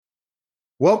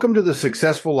Welcome to the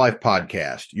Successful Life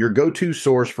Podcast, your go-to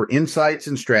source for insights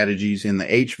and strategies in the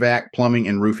HVAC, plumbing,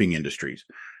 and roofing industries.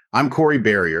 I'm Corey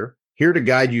Barrier, here to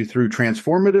guide you through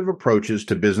transformative approaches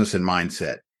to business and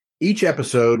mindset. Each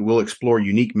episode will explore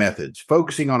unique methods,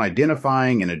 focusing on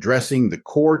identifying and addressing the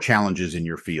core challenges in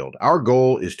your field. Our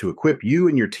goal is to equip you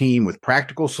and your team with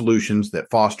practical solutions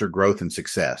that foster growth and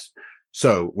success.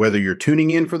 So, whether you're tuning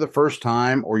in for the first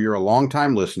time or you're a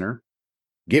longtime listener,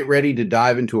 get ready to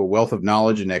dive into a wealth of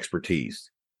knowledge and expertise.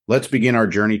 Let's begin our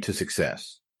journey to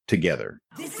success together.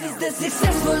 This is the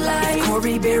Successful Life.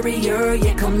 Corey Barrier,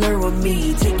 yeah, come learn with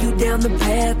me. Take you down the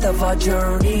path of our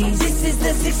journeys. This is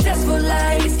the Successful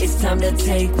Life. It's time to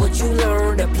take what you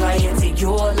learned, apply it to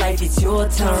your life. It's your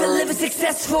turn to live a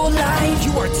successful life.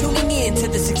 You are tuning in to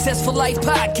the Successful Life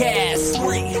Podcast.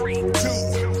 3,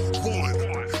 2,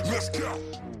 1, let's go.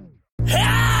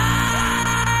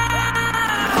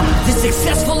 The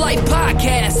Successful Life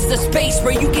Podcast is a space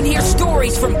where you can hear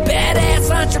stories from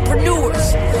badass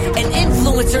entrepreneurs and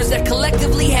influencers that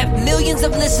collectively have millions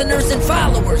of listeners and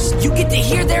followers. You get to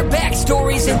hear their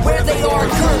backstories and where they are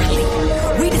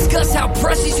currently. We discuss how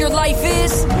precious your life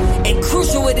is and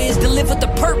crucial it is to live with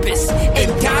a purpose.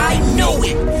 And God know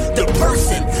it, the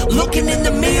person looking in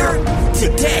the mirror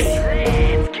today.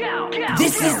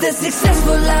 This is the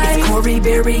Successful Life. It's Corey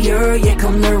Barrier, yeah,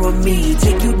 come learn with me.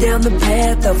 Take you down the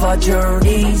path of our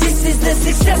journeys. This is the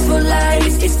Successful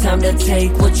Life. It's time to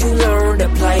take what you learned,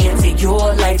 apply it to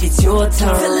your life. It's your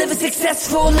turn to live a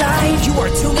successful life. You are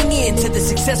tuning in to the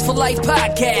Successful Life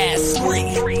Podcast.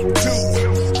 3,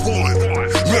 2, 1,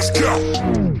 let's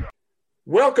go.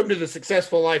 Welcome to the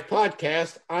Successful Life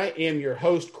Podcast. I am your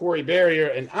host, Corey Barrier,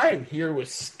 and I am here with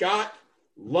Scott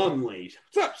Lumley.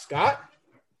 What's up, Scott?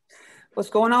 What's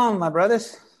going on, my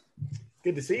brothers?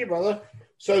 Good to see you, brother.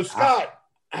 So, Scott,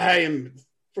 I am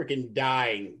freaking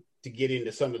dying to get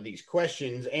into some of these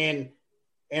questions, and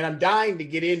I'm dying to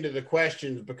get into the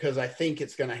questions because I think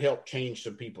it's going to help change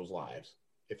some people's lives,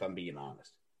 if I'm being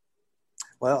honest.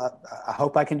 Well, I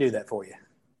hope I can do that for you.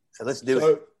 So let's do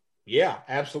it. Yeah,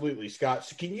 absolutely, Scott.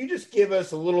 So can you just give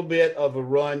us a little bit of a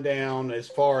rundown as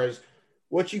far as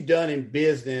what you've done in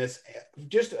business,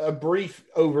 just a brief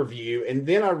overview, and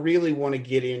then I really want to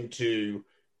get into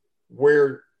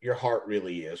where your heart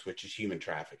really is, which is human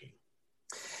trafficking.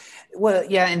 Well,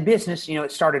 yeah, in business,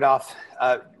 it started off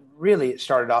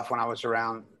when I was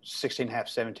around 16 and a half,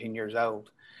 17 years old,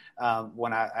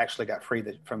 when I actually got free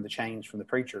from the chains from the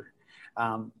preacher.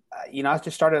 I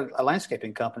just started a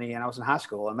landscaping company, and I was in high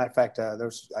school. As a matter of fact,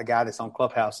 there's a guy that's on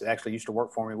Clubhouse that actually used to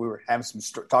work for me. We were having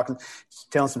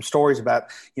telling some stories about,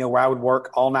 where I would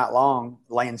work all night long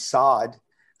laying sod,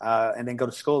 and then go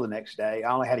to school the next day.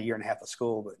 I only had a year and a half of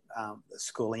school,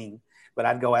 but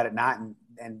I'd go out at night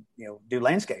and do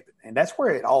landscaping. And that's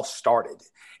where it all started.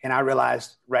 And I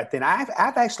realized right then, I've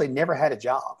actually never had a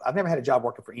job. I've never had a job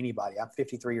working for anybody. I'm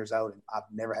 53 years old and I've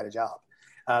never had a job.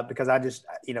 Because I just,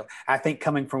 I think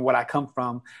coming from what I come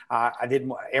from, I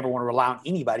didn't ever want to rely on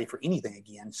anybody for anything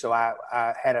again. So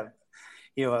I had a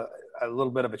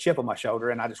little bit of a chip on my shoulder,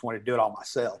 and I just wanted to do it all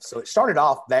myself. So it started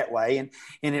off that way, and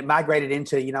it migrated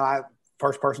into, I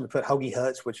first person to put Hoagie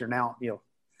Huts, which are now,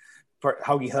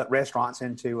 Hoagie Hut restaurants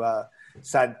into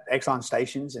side Exxon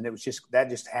stations. And that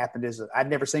just happened I'd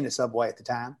never seen a Subway at the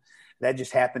time. That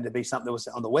just happened to be something that was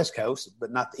on the West Coast,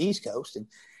 but not the East Coast.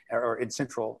 Or in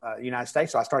central United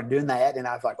States. So I started doing that, and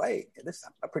I was like, wait,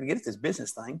 I'm pretty good at this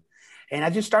business thing. And I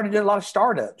just started doing a lot of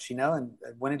startups, and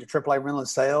went into AAA rental and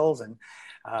sales, and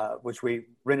which we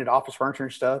rented office furniture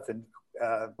and stuff. And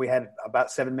we had about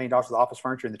 $7 million of office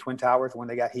furniture in the Twin Towers when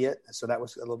they got hit. So that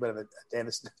was a little bit of a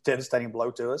devastating blow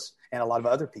to us and a lot of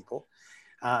other people.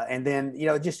 And then,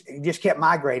 it just kept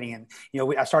migrating. And,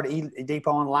 I started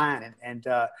E-Depot online, and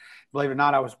believe it or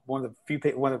not, I was one of the few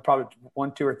people, probably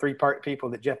 1, 2, or 3 people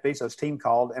that Jeff Bezos' team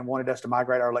called and wanted us to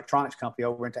migrate our electronics company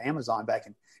over into Amazon back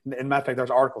in matter of fact,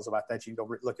 there's articles about that. You can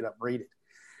go look it up and read it.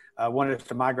 Wanted us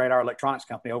to migrate our electronics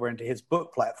company over into his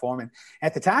book platform. And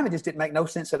at the time, it just didn't make no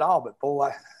sense at all. But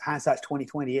boy, hindsight's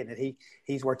 20/20, isn't it?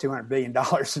 He's worth $200 billion,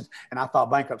 and I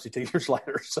filed bankruptcy 2 years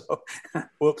later. So,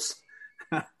 whoops.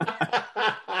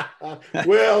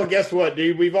 Well, guess what,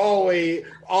 dude?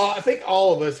 I think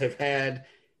all of us have had,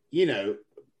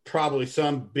 probably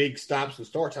some big stops and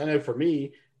starts. I know for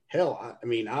me, hell,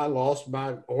 I lost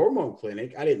my hormone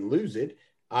clinic. I didn't lose it.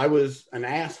 I was an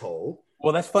asshole.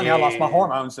 Well, that's funny. I lost my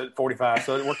hormones at 45,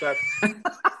 so it worked out.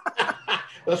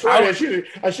 That's right.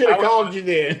 I should have called you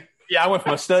then. Yeah, I went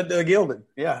from a stud to a gilded.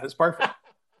 Yeah, it's perfect.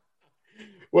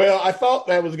 Well, I thought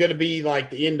that was going to be like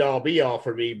the end all be all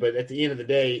for me, but at the end of the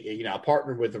day, I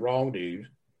partnered with the wrong dude,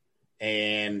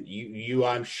 And you,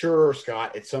 I'm sure,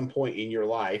 Scott, at some point in your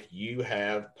life, you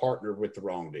have partnered with the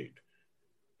wrong dude,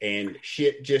 and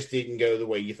shit just didn't go the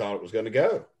way you thought it was going to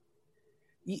go.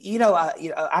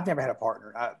 I've never had a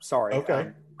partner. Sorry.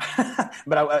 Okay.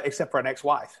 But except for an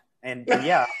ex-wife. And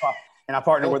yeah, and I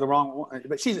partnered with the wrong one.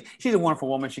 But she's a wonderful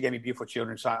woman. She gave me beautiful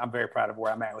children. So I'm very proud of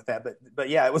where I'm at with that. But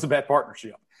yeah, it was a bad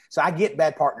partnership. So I get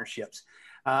bad partnerships.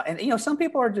 And some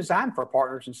people are designed for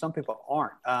partners and some people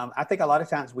aren't. I think a lot of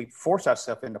times we force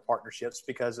ourselves into partnerships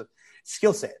because of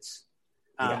skill sets.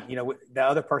 The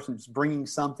other person's bringing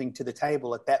something to the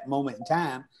table at that moment in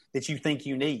time that you think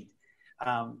you need.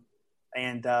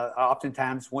 And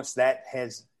oftentimes once that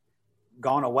has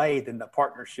gone away, then the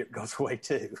partnership goes away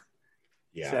too.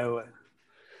 Yeah. So,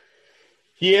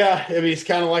 yeah, I mean, it's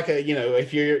kind of like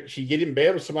if you get in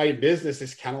bed with somebody in business,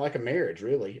 it's kind of like a marriage,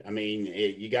 really. I mean,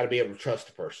 you got to be able to trust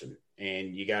a person,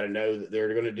 and you got to know that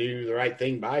they're going to do the right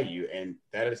thing by you. And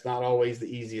that is not always the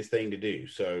easiest thing to do.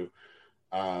 So,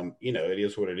 it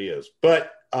is what it is.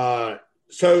 But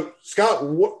so Scott,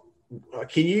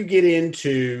 can you get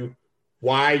into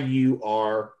why you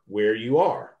are where you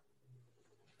are?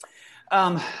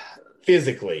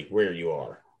 Physically where you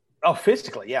are. Oh,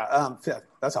 physically. Yeah.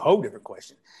 That's a whole different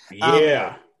question.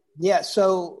 Yeah.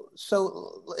 So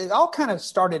it all kind of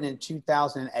started in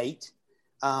 2008.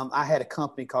 I had a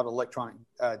company called Electronic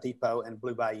Depot and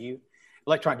Blue Bayou.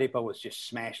 Electronic Depot was just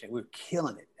smashing it. We were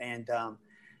killing it. And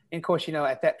of course,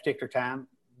 at that particular time,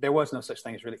 there was no such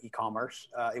thing as really e-commerce.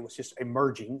 It was just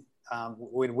emerging.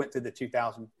 We went through the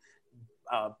 2000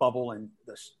 bubble and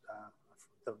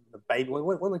the baby.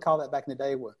 What do we call that back in the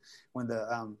day? When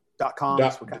the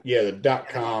 .coms. The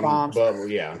 .com bubble.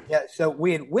 Yeah. Yeah. So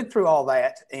we went through all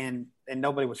that, and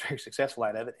nobody was very successful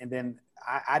out of it. And then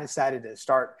I decided to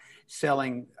start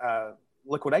selling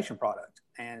liquidation product.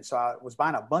 And so I was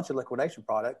buying a bunch of liquidation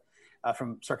product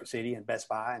from Circuit City and Best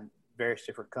Buy and various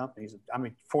different companies.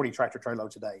 40 tractor trailer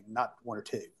loads a day, not one or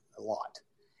two, a lot.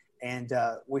 And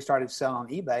we started selling on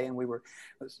eBay, and we were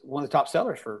one of the top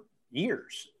sellers for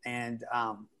years. And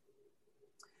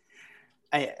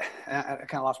I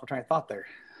kind of lost my train of thought there.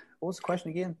 What was the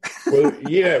question again? Well,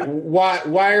 yeah.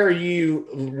 Why are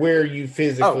you where you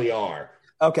physically are?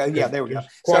 Okay. Yeah, there we go.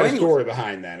 Quite a story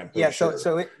behind that. I'm pretty sure. That's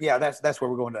where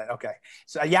we're going to that. Okay.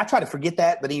 So I try to forget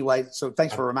that, but anyway, so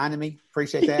thanks for reminding me.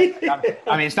 Appreciate that.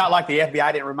 It's not like the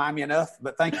FBI didn't remind me enough,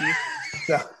 but thank you.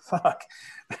 So fuck.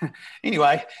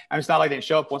 Anyway, it's not like they didn't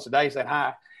show up once a day saying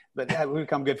hi, but we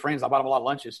become good friends. I bought them a lot of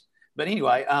lunches. But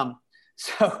anyway,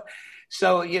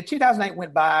 So 2008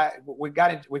 went by. We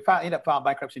ended up filing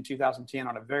bankruptcy in 2010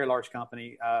 on a very large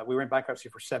company. We were in bankruptcy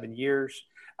for 7 years.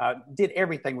 Did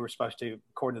everything we were supposed to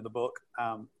according to the book.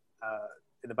 In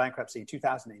the bankruptcy in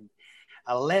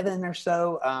 2011 or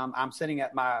so, I'm sitting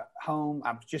at my home.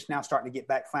 I'm just now starting to get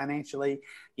back financially.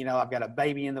 I've got a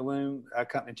baby in the womb.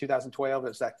 In 2012. It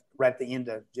was like right at the end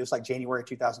of just like January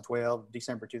 2012,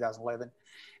 December 2011.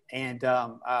 And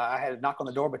I had a knock on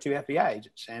the door by 2 FBI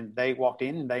agents, and they walked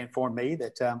in and they informed me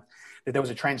that there was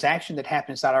a transaction that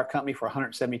happened inside our company for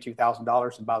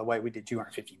 $172,000. And by the way, we did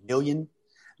 $250 million.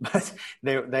 But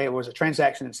there was a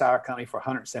transaction inside our company for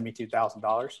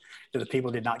 $172,000 that the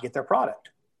people did not get their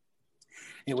product.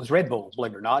 It was Red Bull,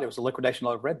 believe it or not. It was a liquidation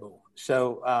load of Red Bull.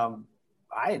 So I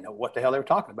didn't know what the hell they were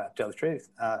talking about, to tell the truth.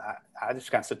 I just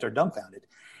kind of sit there dumbfounded.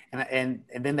 And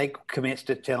then they commenced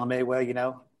to telling me, well,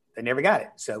 they never got it.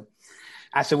 So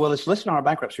I said, well, let's listen on our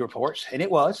bankruptcy reports. And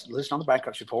it was listed on the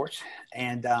bankruptcy reports.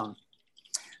 And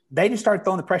they just started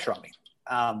throwing the pressure on me.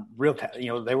 They were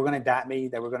going to indict me.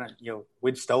 They were going to,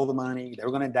 we'd stole the money. They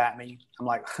were going to indict me. I'm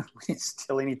like, we didn't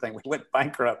steal anything. We went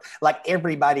bankrupt like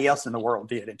everybody else in the world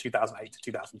did in 2008 to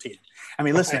 2010.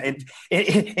 Listen,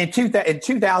 in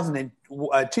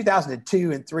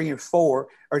 2002 and 3 and 4,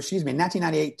 or excuse me,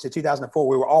 1998 to 2004,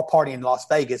 we were all partying in Las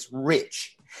Vegas,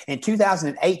 rich. In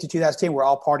 2008 to 2010, we're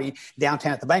all partying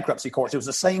downtown at the bankruptcy courts. It was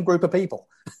the same group of people.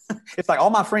 It's like all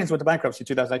my friends went to bankruptcy in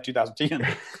 2008,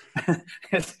 2010.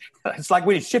 It's like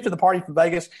we shifted the party from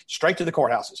Vegas straight to the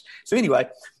courthouses. So anyway,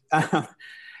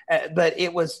 but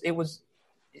it was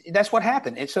that's what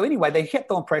happened. And so anyway, they kept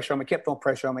throwing pressure on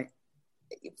me.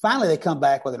 Finally, they come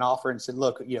back with an offer and said,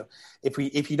 look,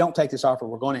 if you don't take this offer,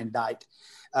 we're going to indict.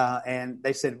 And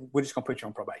they said, we're just going to put you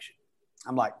on probation.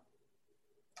 I'm like,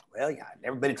 well, I've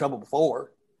never been in trouble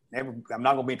before. I'm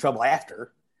not going to be in trouble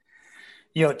after.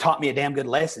 It taught me a damn good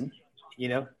lesson,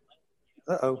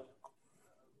 Uh-oh.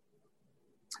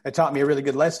 It taught me a really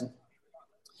good lesson.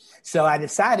 So I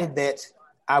decided that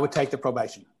I would take the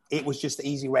probation. It was just the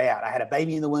easy way out. I had a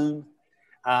baby in the womb.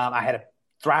 I had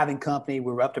thriving company.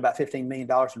 We were up to about $15 million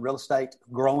in real estate,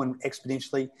 growing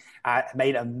exponentially. I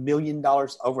made over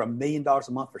 $1 million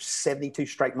a month for 72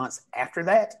 straight months after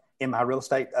that in my real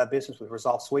estate business with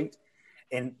Resolve Suite,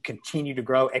 and continued to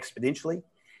grow exponentially.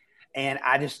 And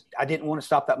I didn't want to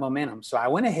stop that momentum. So I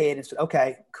went ahead and said,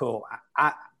 okay, cool.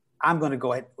 I'm going to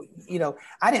go ahead.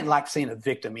 I didn't like seeing a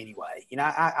victim anyway.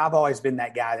 I've always been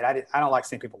that guy that I don't like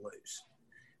seeing people lose.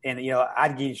 And,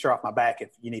 I'd give you a shirt off my back if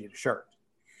you needed a shirt.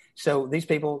 So these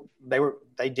people,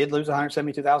 they did lose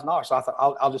 $172,000. So I thought,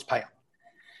 I'll just pay them.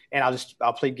 And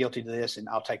I'll plead guilty to this, and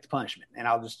I'll take the punishment, and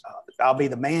I'll be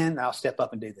the man. And I'll step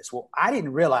up and do this. Well, I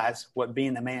didn't realize what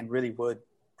being the man really would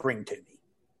bring to me.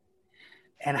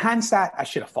 And hindsight, I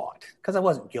should have fought, because I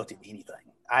wasn't guilty of anything.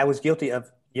 I was guilty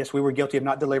of, yes, we were guilty of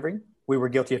not delivering. We were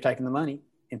guilty of taking the money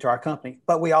into our company,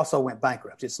 but we also went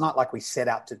bankrupt. It's not like we set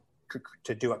out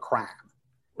to do a crime.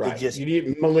 Right. You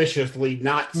didn't maliciously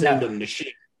not send them to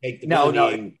shit. Take the money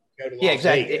and go to Las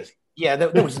Vegas.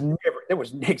 There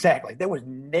was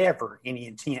never any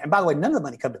intent. And by the way, none of the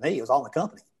money come to me. It was all in the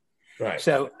company. Right.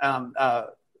 So, not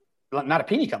a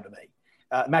penny come to me.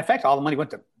 Matter of fact, all the money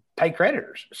went to pay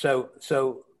creditors.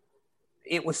 So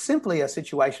it was simply a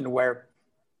situation where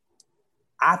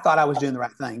I thought I was doing the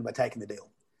right thing by taking the deal.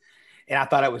 And I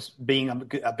thought I was being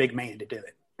a big man to do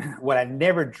it. What I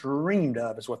never dreamed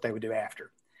of is what they would do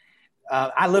after.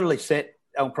 I literally sat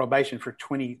on probation for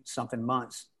 20-something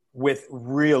months with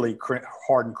really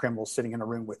hardened criminals sitting in a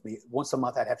room with me. Once a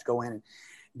month, I'd have to go in and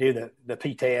do the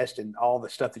P test and all the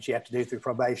stuff that you have to do through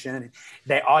probation. And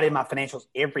they audited my financials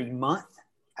every month.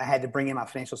 I had to bring in my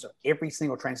financials of every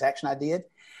single transaction I did.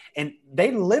 And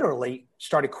they literally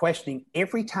started questioning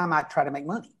every time I tried to make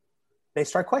money. They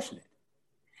started questioning it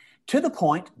to the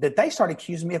point that they started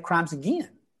accusing me of crimes again.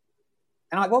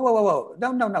 And I'm like, whoa.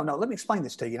 No. Let me explain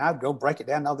this to you. And I'd go break it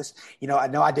down. No, this, I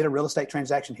know I did a real estate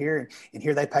transaction here, and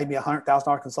here they paid me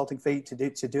 $100,000 consulting fee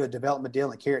to do a development deal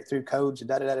and carry it through codes and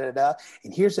da.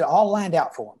 And here's it all lined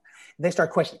out for them. And they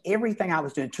started questioning everything I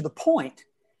was doing to the point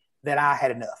that I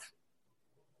had enough.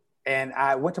 And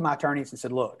I went to my attorneys and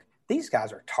said, look, these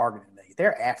guys are targeting me.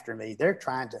 They're after me.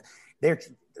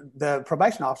 The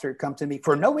probation officer come to me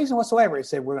for no reason whatsoever. He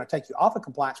said, we're going to take you off of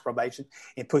compliance probation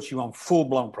and put you on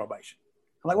full-blown probation.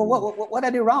 I'm like, well, what did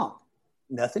I do wrong?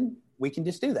 Nothing. We can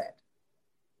just do that.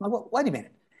 I'm like, well, wait a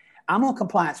minute. I'm on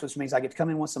compliance, which means I get to come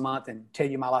in once a month and tell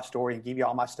you my life story and give you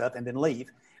all my stuff and then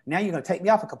leave. Now you're going to take me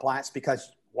off of compliance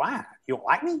because why? You don't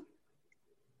like me?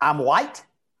 I'm white?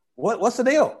 What's the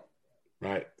deal?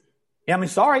 Right. Yeah,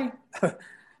 sorry.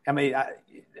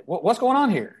 What's going on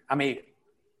here?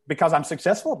 Because I'm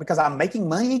successful? Because I'm making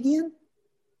money again?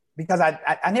 Because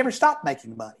I never stopped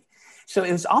making money. So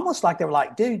it was almost like they were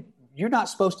like, dude, you're not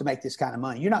supposed to make this kind of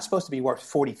money. You're not supposed to be worth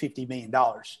 $40, $50 million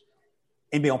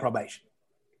and be on probation.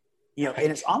 And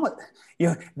it's almost,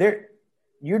 you're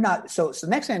not. So the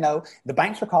next thing I know, the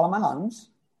banks are calling my loans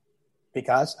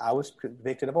because I was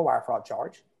convicted of a wire fraud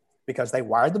charge because they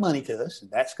wired the money to us,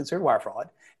 and that's considered wire fraud.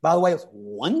 By the way, it's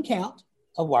one count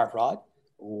of wire fraud,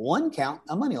 one count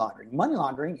of money laundering. Money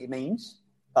laundering, it means,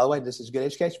 by the way, this is good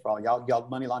education for all y'all. Y'all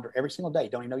money launder every single day.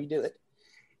 Don't even know you do it.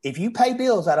 If you pay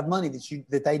bills out of money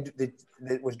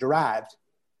that was derived,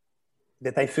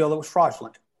 that they feel that was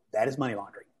fraudulent, that is money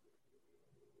laundering.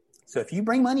 So if you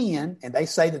bring money in and they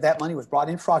say that money was brought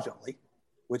in fraudulently,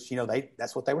 which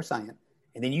that's what they were saying,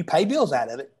 and then you pay bills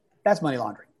out of it, that's money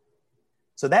laundering.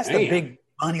 So that's the big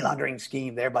money laundering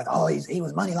scheme there. Like, he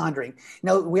was money laundering.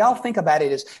 We all think about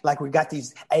it as like we've got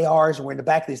these ARs and we're in the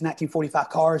back of these 1945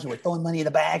 cars and we're throwing money in the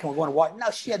back and we're going to watch.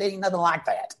 No shit, it ain't nothing like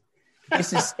that.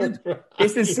 It's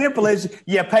as simple as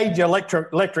you paid your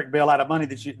electric bill out of money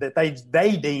that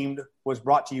they deemed was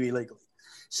brought to you illegally.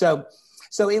 So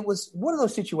it was one of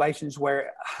those situations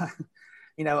where,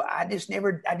 I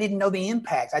didn't know the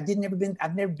impact. I've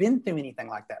never been through anything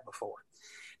like that before.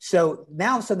 So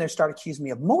now all of a sudden they start accusing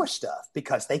me of more stuff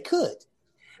because they could.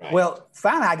 Right. Well,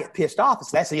 finally I get pissed off.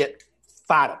 So that's it.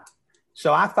 Fight them.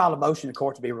 So I filed a motion in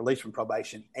court to be released from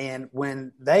probation. And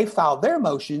when they filed their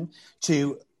motion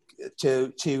to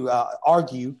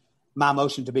argue my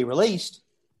motion to be released,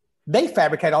 they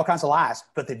fabricated all kinds of lies,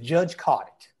 but the judge caught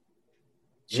it.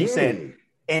 She said,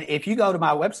 and if you go to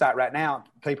my website right now,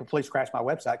 people, please crash my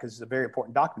website because it's a very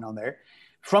important document on there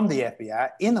from the FBI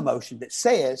in the motion that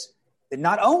says that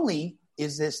not only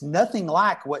is this nothing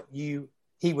like what he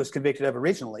was convicted of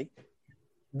originally,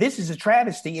 this is a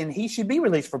travesty and he should be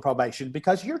released from probation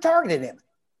because you're targeting him.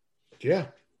 Yeah.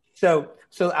 So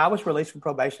I was released from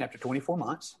probation after 24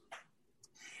 months.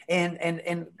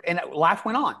 And life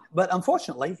went on. But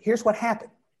unfortunately, here's what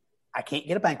happened. I can't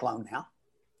get a bank loan now.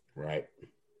 Right.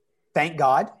 Thank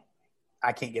God.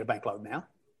 I can't get a bank loan now.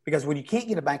 Because when you can't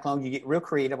get a bank loan, you get real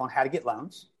creative on how to get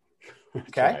loans.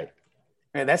 Okay. Right.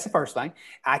 And that's the first thing.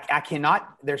 I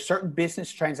cannot, there's certain business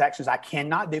transactions I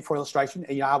cannot do for illustration.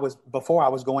 You know, I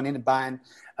was going in and buying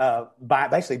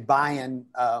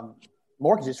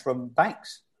mortgages from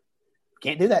banks.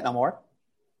 Can't do that no more.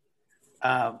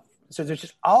 So there's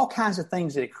just all kinds of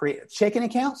things that it creates. Checking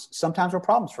accounts sometimes are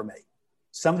problems for me.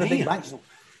 Some of the big banks,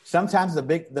 sometimes the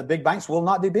big banks will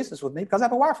not do business with me because I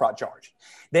have a wire fraud charge.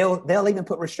 They'll even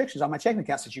put restrictions on my checking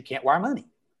accounts that you can't wire money.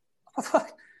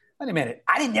 Wait a minute.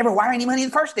 I didn't ever wire any money in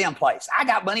the first damn place. I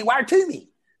got money wired to me.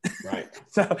 Right.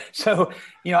 So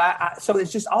you know, so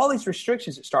it's just all these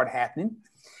restrictions that started happening.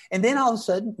 And then all of a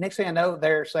sudden, next thing I know,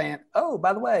 they're saying, oh,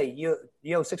 by the way, you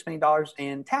owe $6 million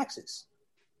in taxes.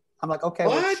 I'm like, okay.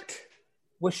 What?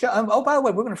 Oh, by the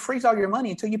way, we're going to freeze all your money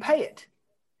until you pay it.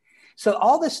 So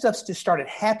all this stuff just started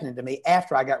happening to me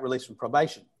after I got released from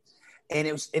probation. And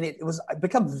it was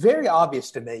become very obvious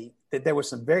to me that there were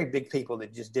some very big people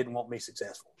that just didn't want me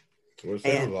successful. What it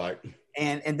sounds like.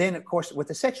 And then, of course, with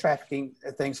the sex trafficking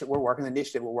things that we're working, the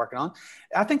initiative we're working on,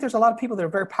 I think there's a lot of people that are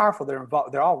very powerful that are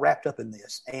involved. They're all wrapped up in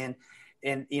this. And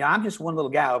you know, I'm just one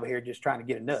little guy over here just trying to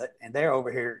get a nut, and they're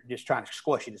over here just trying to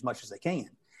squash it as much as they can.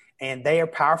 And they are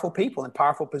powerful people in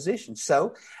powerful positions.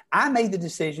 So I made the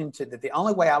decision that the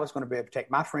only way I was going to be able to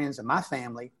protect my friends and my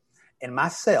family and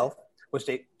myself was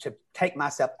to take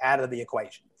myself out of the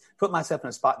equation, put myself in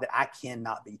a spot that I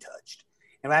cannot be touched.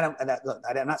 And look,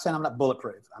 I'm not saying I'm not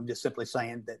bulletproof. I'm just simply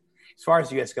saying that as far as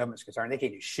the U.S. government is concerned, they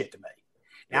can't do shit to me.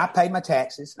 Now, I paid my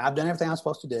taxes, and I've done everything I'm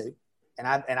supposed to do, and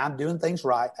I'm doing things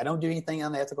right. I don't do anything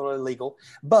unethical or illegal.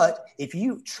 But if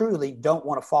you truly don't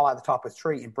want to fall out of the top of the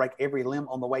tree and break every limb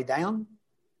on the way down,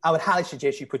 I would highly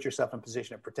suggest you put yourself in a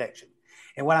position of protection.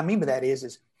 And what I mean by that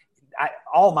is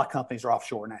all my companies are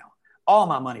offshore now. All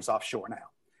my money's offshore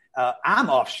now. I'm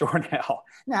offshore now.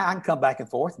 Now I can come back and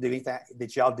forth and do anything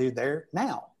that y'all do there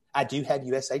now. I do have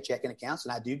USA checking accounts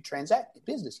and I do transact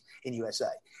business in USA.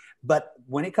 But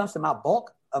when it comes to my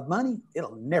bulk of money,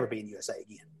 it'll never be in USA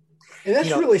again. And that's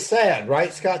really sad,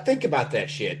 right, Scott? Think about that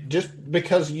shit. Just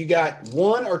because you got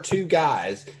one or two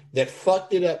guys that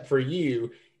fucked it up for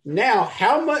you. Now,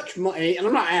 how much money, and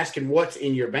I'm not asking what's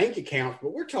in your bank accounts,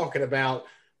 but we're talking about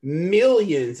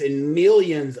millions and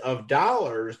millions of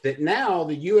dollars that now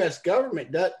the U.S.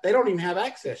 government they don't even have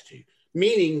access to,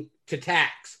 meaning to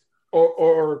tax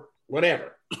or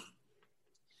whatever.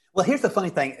 Well, here's the funny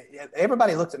thing.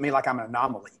 Everybody looks at me like I'm an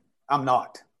anomaly. I'm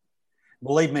not.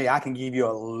 Believe me, I can give you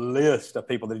a list of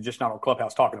people that are just not on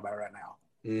Clubhouse talking about it right now.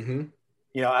 Mm-hmm.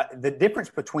 You know, the difference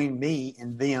between me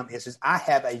and them is I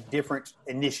have a different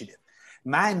initiative.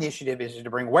 My initiative is to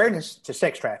bring awareness to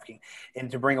sex trafficking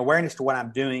and to bring awareness to what I'm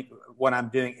doing.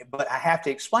 But I have to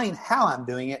explain how I'm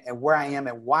doing it and where I am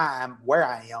and why I'm where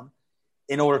I am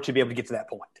in order to be able to get to that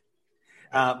point.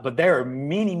 But there are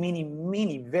many, many,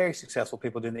 many very successful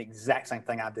people doing the exact same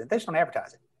thing I do. They just don't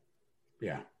advertise it.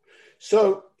 Yeah.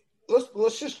 So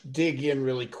let's just dig in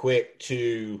really quick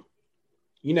to,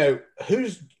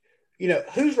 who's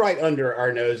right under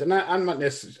our nose. And I'm not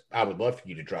necessarily, I would love for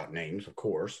you to drop names, of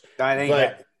course.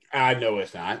 But I know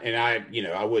it's not. And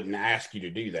I wouldn't ask you to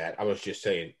do that. I was just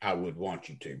saying I would want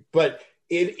you to. But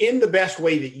in the best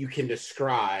way that you can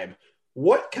describe,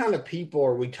 what kind of people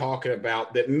are we talking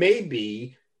about that may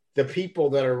be the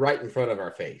people that are right in front of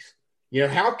our face? You know,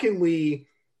 how can we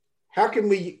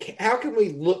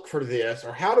look for this,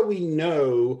 or how do we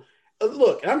know?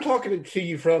 Look, and I'm talking to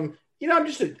you from, I'm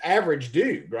just an average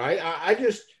dude, right?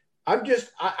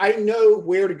 I know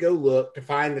where to go look to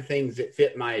find the things that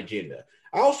fit my agenda.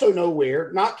 I also know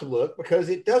where not to look because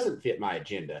it doesn't fit my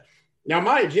agenda. Now,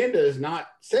 my agenda is not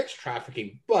sex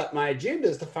trafficking, but my agenda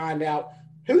is to find out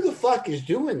who the fuck is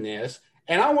doing this.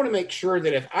 And I want to make sure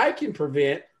that if I can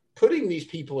prevent putting these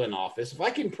people in office, if I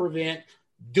can prevent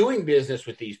doing business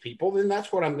with these people, then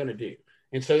that's what I'm going to do.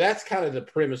 And so that's kind of the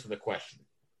premise of the question.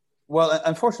 Well,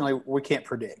 unfortunately, we can't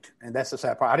predict. And that's the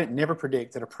sad part. I didn't never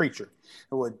predict that a preacher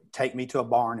would take me to a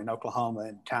barn in Oklahoma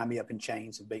and tie me up in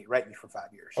chains and rape me for 5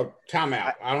 years. Oh, time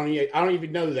out. I don't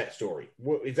even know that story.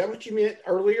 Is that what you meant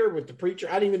earlier with the preacher?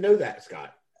 I didn't even know that,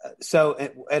 Scott. So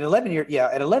at 11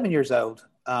 years old,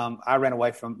 I ran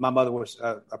away from, my mother was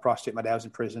a prostitute. My dad was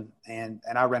in prison, and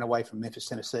I ran away from Memphis,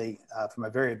 Tennessee, from a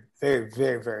very, very,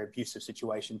 very, very abusive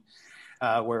situation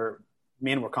where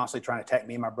men were constantly trying to attack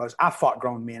me and my brothers. I fought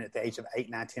grown men at the age of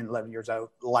 8, 9, 10, 11 years old,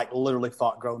 like literally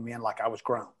fought grown men like I was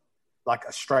grown, like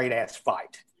a straight ass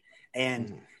fight.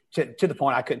 And to the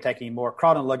point I couldn't take anymore.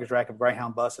 Crawled on the luggage rack of a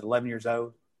Greyhound bus at 11 years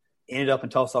old, ended up in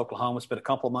Tulsa, Oklahoma, spent a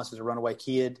couple of months as a runaway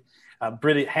kid.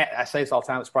 Really, I say this all the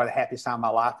time, it's probably the happiest time of my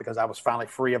life because I was finally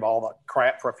free of all the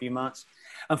crap for a few months.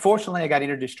 Unfortunately, I got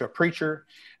introduced to a preacher.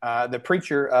 The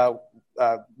preacher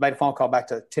made a phone call back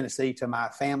to Tennessee to my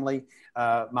family.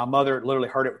 My mother literally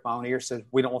heard it with my own ears, said,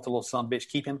 "We don't want the little son of a bitch,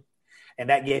 keep him." And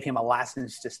that gave him a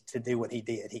license to do what he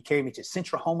did. He carried me to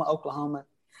Central Homa, Oklahoma.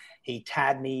 He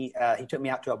tied me. He took me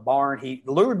out to a barn. He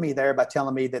lured me there by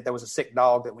telling me that there was a sick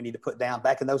dog that we need to put down.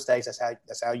 Back in those days,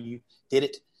 that's how you did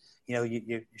it. You know,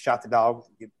 you shot the dog,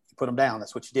 you put them down.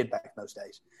 That's what you did back in those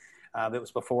days. It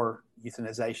was before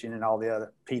euthanization and all the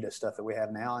other PETA stuff that we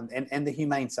have now, and the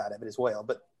humane side of it as well.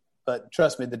 But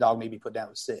trust me, the dog needed to be put down.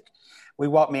 It was sick. We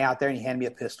walked me out there, and he handed me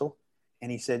a pistol,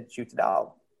 and he said, "Shoot the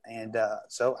dog." And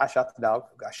so I shot the dog.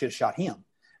 I should have shot him.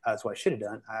 That's what I should have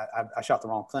done. I shot the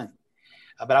wrong thing.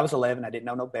 But I was 11. I didn't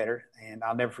know no better. And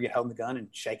I'll never forget holding the gun and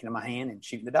shaking it in my hand and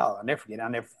shooting the dog. I'll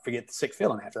never forget the sick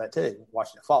feeling after that, too,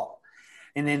 watching it fall.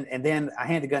 And then I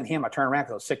handed the gun to him. I turned around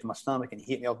because I was sick to my stomach, and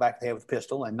he hit me over the back of the head with a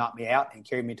pistol and knocked me out and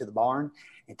carried me to the barn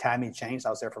and tied me in chains. I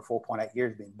was there for 4.8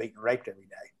 years being beaten and raped every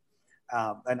day.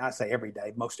 And I say every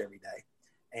day, most every day.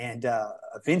 And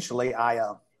eventually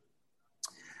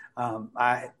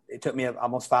it took me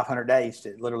almost 500 days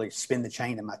to literally spin the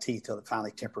chain in my teeth till it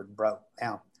finally tempered and broke.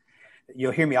 Now,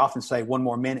 you'll hear me often say 1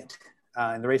 more minute.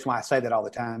 And the reason why I say that all the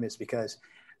time is because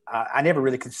I never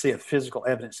really could see a physical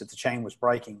evidence that the chain was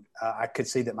breaking. I could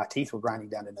see that my teeth were grinding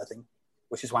down to nothing,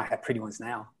 which is why I have pretty ones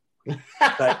now.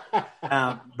 But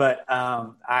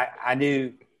I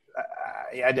knew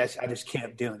I just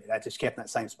kept doing it. I just kept in that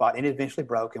same spot, and it eventually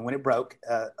broke. And when it broke,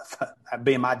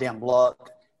 being my damn luck,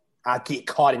 I get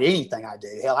caught at anything I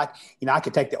do. Hell, I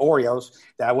could take the Oreos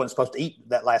that I wasn't supposed to eat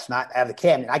that last night out of the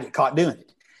cabinet. I get caught doing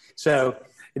it. So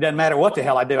it doesn't matter what the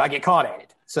hell I do. I get caught at it.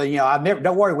 So,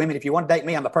 don't worry, women. If you want to date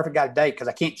me, I'm the perfect guy to date because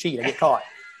I can't cheat. I get caught.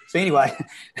 So anyway,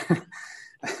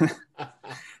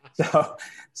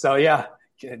 so yeah,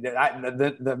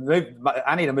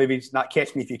 I need a movie. It's not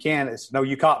Catch Me If You Can. It's No,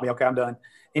 You Caught Me. Okay, I'm done.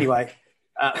 Anyway,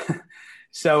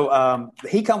 so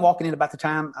he come walking in about the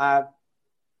time I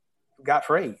got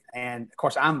free. And of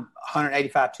course, I'm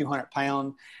 185, 200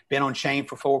 pound, been on chain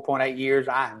for 4.8 years.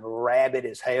 I am rabid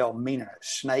as hell, meaner a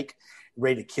snake,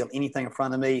 ready to kill anything in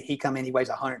front of me. He come in, he weighs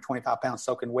 125 pounds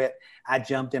soaking wet. I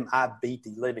jumped him. I beat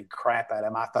the living crap out of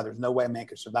him. I thought there's no way a man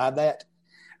could survive that.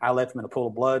 I left him in a pool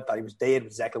of blood, thought he was dead,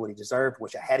 exactly what he deserved,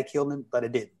 which I had to kill him, but I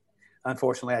didn't.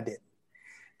 Unfortunately, I didn't.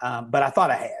 But I thought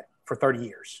I had for 30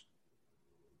 years.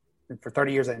 And for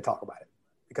 30 years, I didn't talk about it.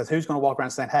 Because who's going to walk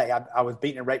around saying, "Hey, I was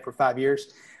beaten and raped for 5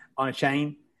 years on a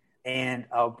chain, and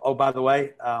by the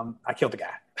way, I killed a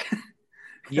guy."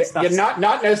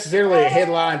 Not necessarily a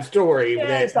headline story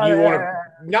that you want to,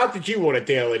 not that you want to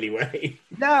tell anyway.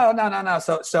 No.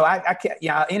 So I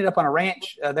ended up on a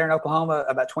ranch there in Oklahoma,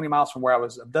 about 20 miles from where I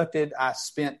was abducted. I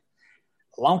spent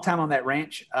a long time on that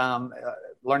ranch,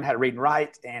 learning how to read and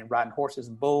write, and riding horses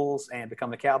and bulls, and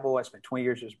becoming a cowboy. I spent 20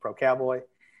 years as a pro cowboy.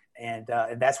 And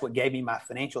that's what gave me my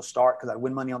financial start, because I'd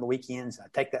win money on the weekends. And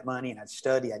I'd take that money and I'd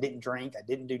study. I didn't drink. I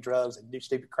didn't do drugs. I didn't do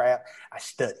stupid crap. I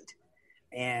studied.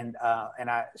 And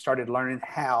I started learning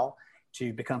how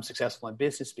to become successful in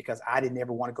business because I didn't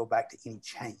ever want to go back to any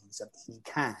chains of any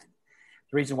kind.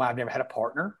 The reason why I've never had a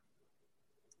partner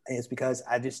is because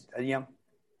I just,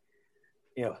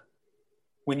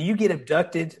 when you get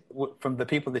abducted from the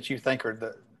people that you think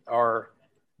are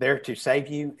there to save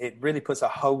you, it really puts a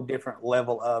whole different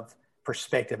level of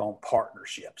perspective on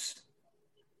partnerships.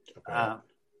 Okay.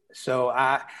 So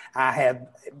I have,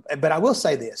 but I will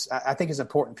say this. I think it's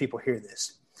important people hear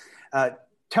this.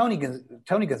 Tony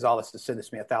Gonzalez has said this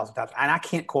to me 1,000 times, and I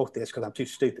can't quote this because I'm too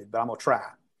stupid, but I'm going to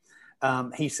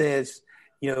try. He says,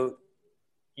 you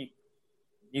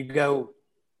go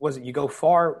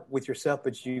far with yourself,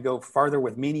 but you go further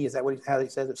with many. Is that how he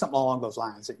says it? Something along those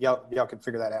lines. Y'all can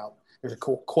figure that out. There's a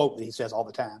cool quote that he says all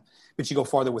the time, but you go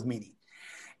farther with many.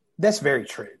 That's very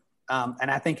true. And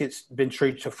I think it's been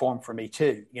true to form for me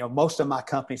too. Most of my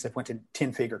companies that went to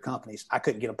 10-figure companies, I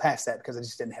couldn't get them past that because I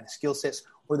just didn't have the skill sets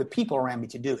or the people around me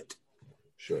to do it.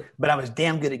 Sure. But I was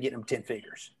damn good at getting them 10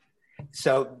 figures.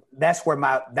 So that's where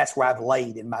I've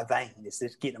laid in my vein, is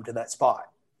just getting them to that spot.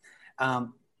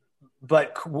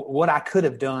 But what I could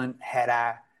have done had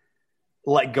I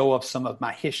let go of some of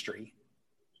my history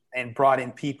and brought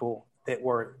in people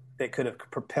that could have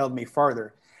propelled me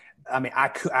further. I mean,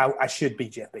 I should be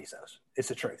Jeff Bezos. It's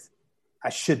the truth.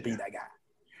 I should be that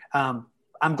guy.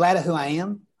 I'm glad of who I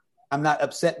am. I'm not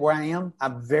upset where I am.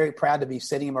 I'm very proud to be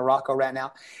sitting in Morocco right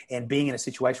now and being in a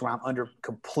situation where I'm under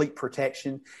complete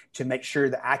protection to make sure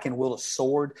that I can wield a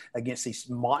sword against these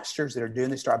monsters that are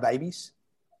doing this to our babies.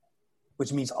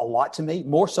 which means a lot to me,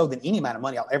 more so than any amount of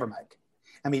money I'll ever make.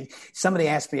 I mean, somebody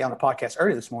asked me on the podcast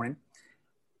earlier this morning,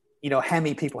 how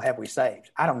many people have we saved?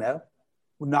 I don't know.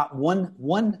 Not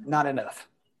one, not enough.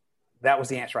 That was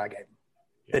the answer I gave them.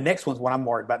 Yeah. The next one's what I'm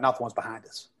worried about, not the ones behind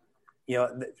us.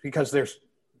 Because there's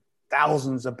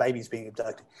thousands of babies being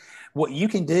abducted. What you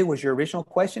can do was your original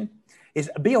question is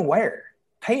be aware.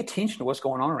 Pay attention to what's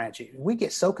going on around you. We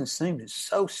get so consumed and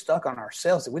so stuck on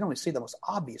ourselves that we don't even see the most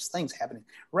obvious things happening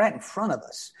right in front of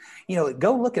us.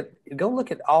 Go look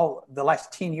at all the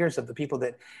last 10 years of the people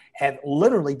that have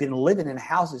literally been living in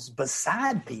houses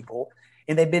beside people,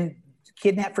 and they've been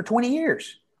kidnapped for 20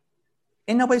 years.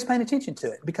 And nobody's paying attention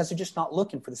to it because they're just not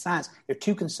looking for the signs. They're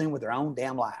too consumed with their own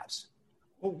damn lives.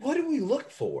 Well, what do we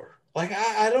look for? Like,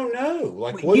 I don't know.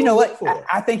 Like, what do we look for?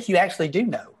 I think you actually do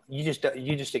know. You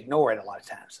just ignore it a lot of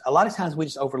times. A lot of times we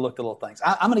just overlook the little things.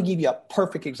 I'm going to give you a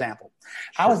perfect example.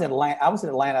 Sure. I was in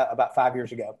Atlanta about 5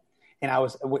 years ago, and I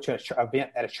went to an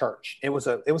event at a church. It was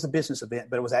a business event,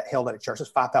 but it was held at a church. There's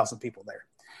 5,000 people there.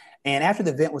 And after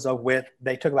the event was over with,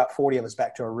 they took about 40 of us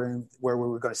back to a room where we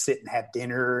were going to sit and have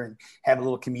dinner and have a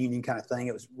little communion kind of thing.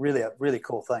 It was really a really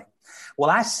cool thing. Well,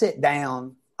 I sit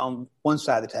down on one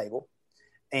side of the table,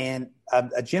 and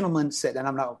a gentleman sat down.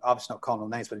 I'm obviously not calling no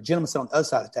names, but a gentleman sat on the other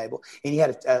side of the table, and he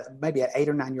had maybe an 8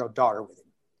 or 9 year old daughter with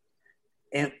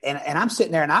him. And I'm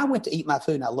sitting there, and I went to eat my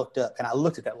food, and I looked up, and I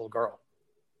looked at that little girl.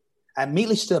 I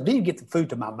immediately stood up, didn't even get the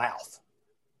food to my mouth.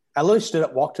 I literally stood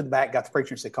up, walked to the back, got the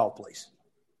preacher, and said, "Call the police."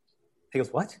 He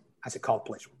goes, "What?" I said, "Call the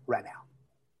police right now."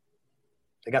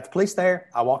 They got the police there.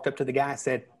 I walked up to the guy and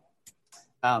said,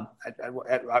 I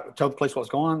told the police what was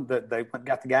going on. They went and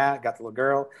got the guy, got the little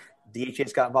girl.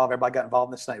 DHS got involved. Everybody got involved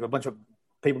in this thing. A bunch of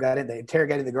people got in. They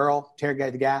interrogated the girl,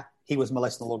 interrogated the guy. He was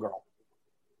molesting the little girl.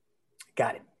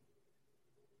 Got him.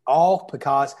 All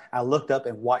because I looked up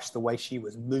and watched the way she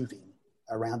was moving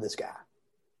around this guy.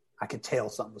 I could tell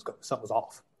something was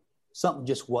off. Something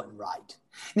just wasn't right.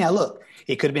 Now, look,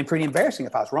 it could have been pretty embarrassing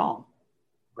if I was wrong,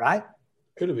 right?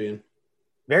 Could have been.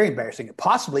 Very embarrassing.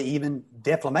 Possibly even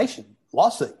defamation,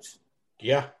 lawsuits.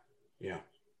 Yeah.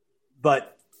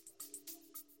 But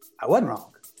I wasn't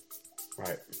wrong.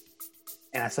 Right.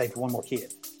 And I saved one more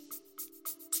kid.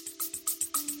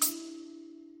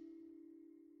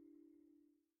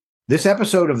 This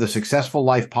episode of the Successful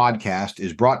Life podcast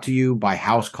is brought to you by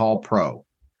House Call Pro.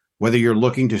 Whether you're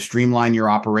looking to streamline your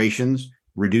operations,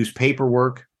 reduce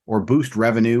paperwork, or boost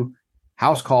revenue,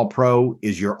 House Call Pro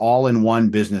is your all-in-one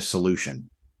business solution.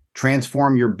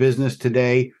 Transform your business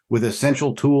today with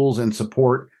essential tools and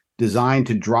support designed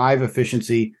to drive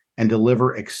efficiency and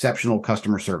deliver exceptional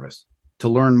customer service. To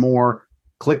learn more,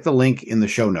 click the link in the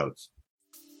show notes.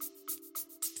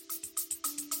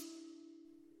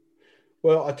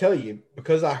 Well, I tell you,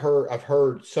 because I've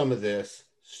heard some of this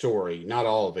story, not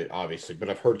all of it, obviously, but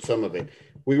I've heard some of it.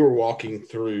 We were walking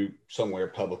through somewhere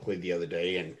publicly the other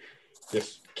day, and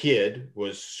this kid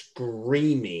was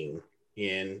screaming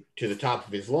to the top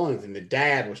of his lungs, and the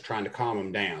dad was trying to calm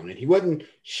him down, and he wasn't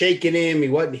shaking him.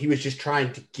 He was just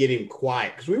trying to get him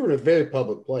quiet because we were in a very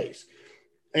public place.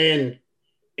 And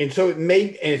so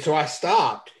so I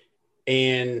stopped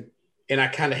and I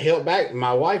kind of held back. And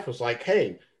my wife was like,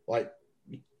 "Hey, like,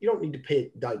 you don't need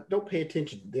to don't pay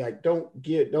attention. Like, don't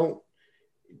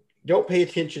pay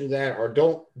attention to that, or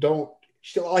don't."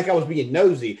 Like, I was being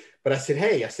nosy, but I said,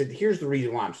 "Hey," I said, "here's the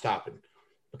reason why I'm stopping,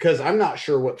 because I'm not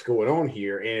sure what's going on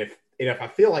here. And if I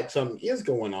feel like something is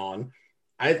going on,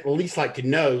 I at least like to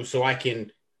know so I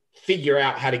can figure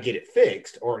out how to get it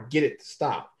fixed or get it to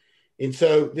stop." And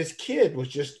so this kid was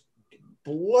just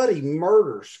bloody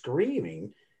murder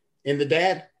screaming, and the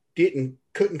dad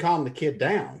couldn't calm the kid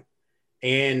down.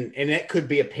 And that could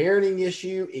be a parenting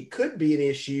issue. It could be an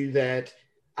issue that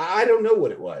I don't know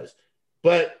what it was,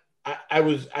 but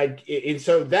and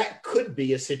so that could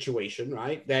be a situation,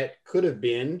 right? That could have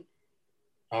been,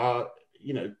 that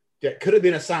could have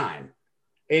been a sign.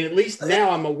 And at least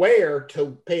now I'm aware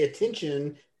to pay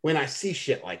attention when I see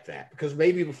shit like that, because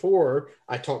maybe before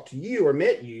I talked to you or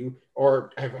met you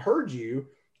or have heard you,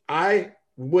 I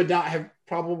would not have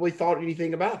probably thought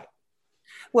anything about it.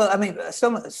 Well, I mean,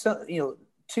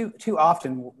 too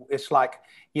often it's like,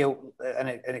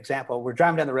 an example, we're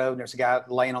driving down the road and there's a guy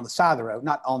laying on the side of the road,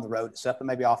 not on the road itself, but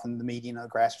maybe off in the median of the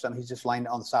grass or something. He's just laying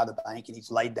on the side of the bank and he's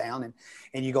laid down,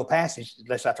 and you go past, he's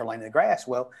just out there laying in the grass.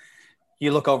 Well,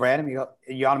 you look over at him,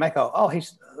 you automatically go, "Oh,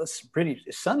 it's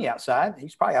sunny outside.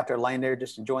 He's probably out there laying there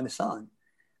just enjoying the sun."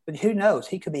 But who knows?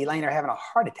 He could be laying there having a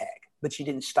heart attack, but you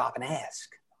didn't stop and ask.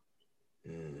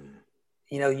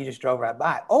 You just drove right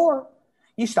by it. Or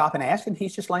you stop and ask, and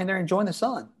he's just laying there enjoying the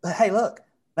sun. But hey, look,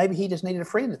 maybe he just needed a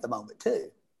friend at the moment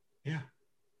too. Yeah.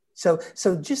 So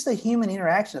just the human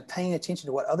interaction of paying attention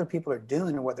to what other people are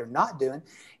doing and what they're not doing,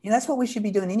 that's what we should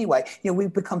be doing anyway.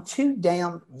 We've become too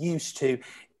damn used to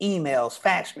emails,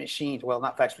 fax machines. Well,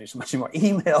 not fax machines so much anymore.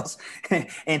 Emails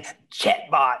and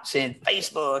chat bots and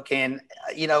Facebook. And,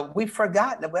 we've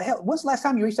forgotten. Hell, when's the last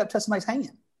time you reached out to touch somebody's hand?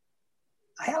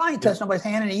 Hell, I ain't touched nobody's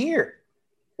hand in a year.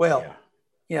 Well,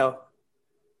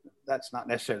 that's not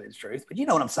necessarily the truth, but you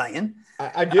know what I'm saying.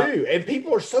 I do. And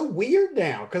people are so weird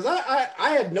now because I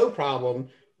have no problem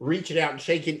reaching out and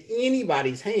shaking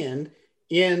anybody's hand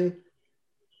in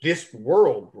this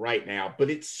world right now. But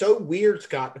it's so weird,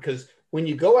 Scott, because when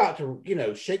you go out to,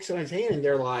 shake someone's hand and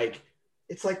they're like,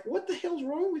 it's like, what the hell's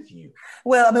wrong with you?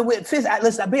 Well, I mean, listen,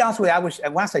 I'll be honest with you. I wish,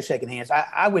 when I say shaking hands,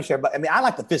 I wish everybody, I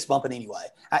like the fist bumping anyway.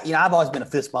 I've always been a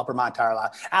fist bumper my entire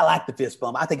life. I like the fist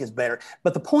bump. I think it's better.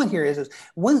 But the point here is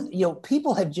when,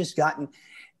 people have just gotten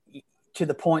to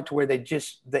the point to where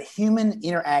the human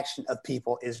interaction of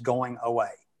people is going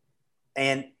away.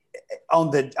 And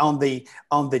on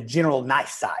the general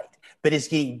nice side, but it's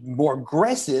getting more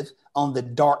aggressive on the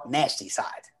dark, nasty side.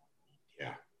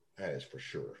 Yeah, that is for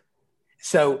sure.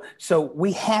 So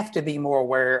we have to be more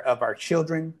aware of our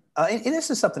children. And this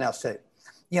is something else too.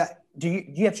 Yeah. Do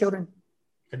you have children?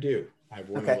 I do. I have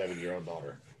one 11-year-old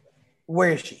daughter. Where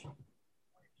is she?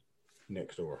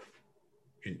 Next door.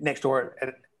 Next door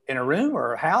in a room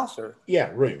or a house or? Yeah,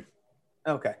 room.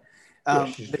 Okay.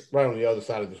 She's right on the other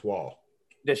side of this wall.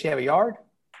 Does she have a yard?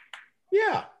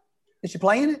 Yeah. Does she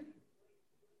play in it?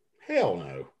 Hell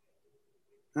no.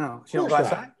 No, she don't go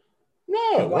outside?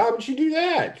 No, why would she do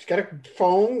that? She's got a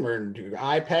phone or an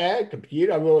iPad,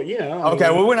 computer. Okay,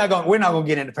 well, we're not going to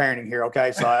get into parenting here.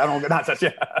 Okay, so I don't not such.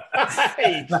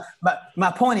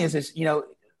 My point is, a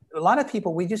lot of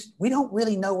people we don't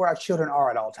really know where our children are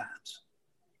at all times.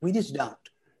 We just don't,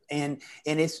 and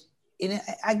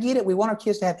I get it. We want our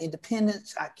kids to have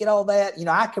independence. I get all that.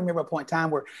 I can remember a point in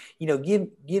time where,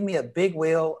 give me a big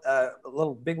wheel, a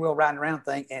little big wheel riding around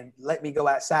thing and let me go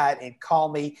outside and call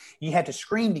me. You had to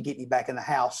scream to get me back in the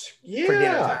house for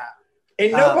dinner time.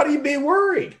 And nobody be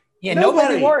worried. Yeah,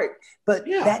 nobody worried. But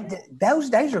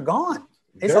those days are gone.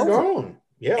 It's They're over. Gone.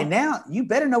 Yeah. And now you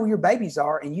better know where your babies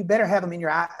are and you better have them in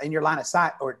your line of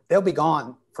sight or they'll be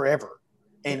gone forever.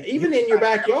 And even in your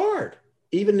backyard.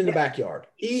 Even in the backyard,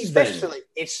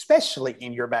 especially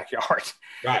in your backyard,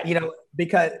 right?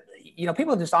 Because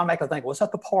people just automatically think, well, it's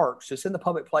at the parks, it's in the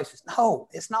public places. No,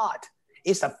 it's not.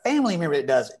 It's a family member that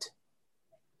does it.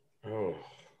 Oh,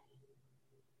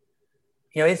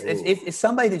 it's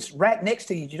somebody that's right next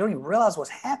to you. You don't even realize what's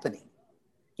happening.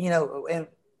 And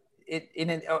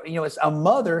it's a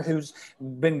mother who's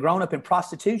been grown up in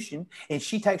prostitution and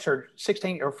she takes her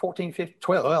 16 or 14, 15,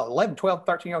 12, 11, 12,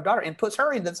 13-year-old daughter and puts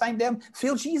her in the same damn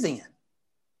field she's in.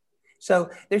 So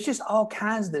there's just all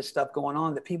kinds of this stuff going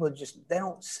on that people they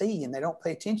don't see and they don't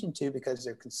pay attention to because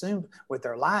they're consumed with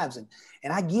their lives. And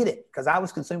I get it because I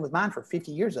was consumed with mine for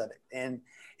 50 years of it. And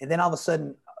then all of a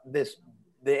sudden all the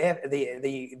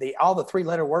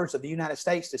 3-letter words of the United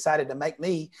States decided to make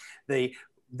me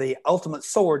the ultimate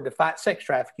sword to fight sex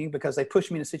trafficking because they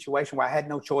pushed me in a situation where I had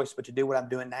no choice but to do what I'm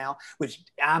doing now, which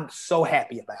I'm so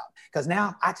happy about because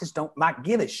now my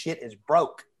give a shit is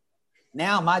broke.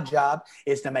 Now my job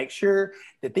is to make sure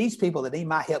that these people that need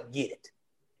my help get it.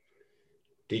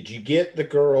 Did you get the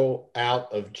girl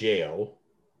out of jail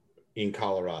in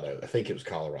Colorado? I think it was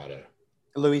Colorado.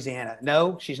 Louisiana.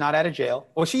 No, she's not out of jail.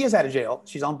 Well, she is out of jail.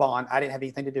 She's on bond. I didn't have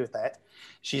anything to do with that.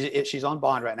 She's on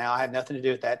bond right now. I have nothing to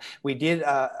do with that. We did.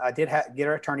 I did get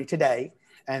her attorney today,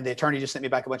 and the attorney just sent me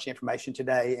back a bunch of information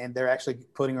today, and they're actually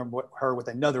putting her with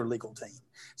another legal team.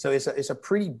 So it's a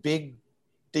pretty big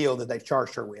deal that they've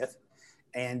charged her with,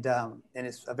 and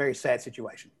it's a very sad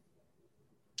situation.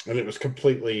 And it was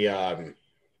completely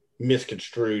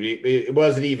misconstrued. It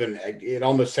wasn't even. It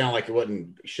almost sounded like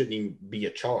shouldn't even be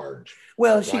a charge.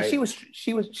 Well, right?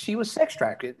 she was sex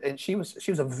trafficked, and she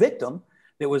was a victim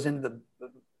that was in the,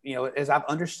 as I've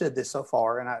understood this so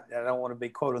far, and I don't want to be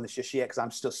quoting this just yet because I'm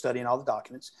still studying all the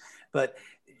documents, but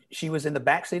she was in the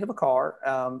backseat of a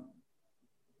car,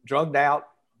 drugged out,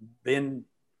 been,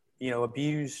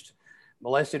 abused,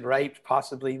 molested, raped,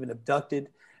 possibly even abducted,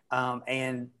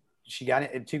 and she got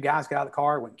it. 2 guys got out of the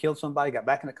car, went and killed somebody, got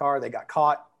back in the car. They got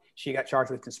caught. She got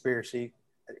charged with conspiracy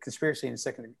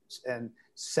and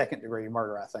second degree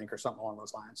murder, I think, or something along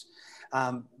those lines.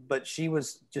 But she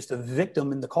was just a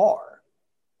victim in the car.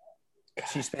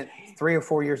 She spent 3 or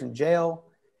 4 years in jail.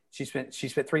 She spent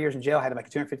 3 years in jail, had to make a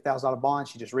 $250,000 bond.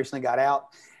 She just recently got out.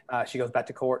 She goes back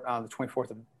to court on the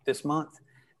 24th of this month.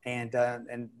 And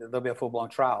there'll be a full-blown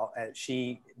trial.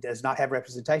 She does not have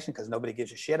representation because nobody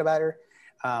gives a shit about her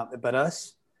but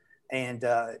us. And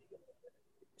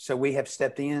so we have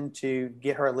stepped in to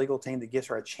get her a legal team that gives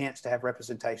her a chance to have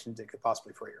representation that could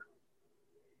possibly free her.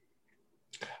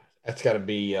 That's got to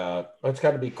be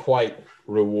quite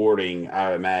rewarding,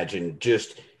 I imagine,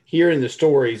 just hearing the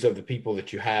stories of the people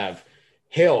that you have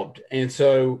helped. And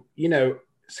so,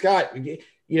 Scott, we've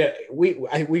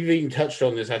even touched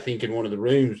on this, I think, in one of the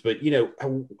rooms, but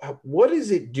what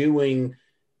is it doing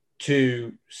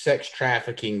to sex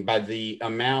trafficking by the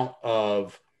amount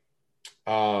of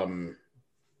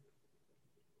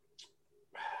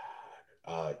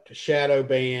shadow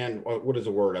ban? What is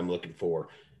the word I'm looking for?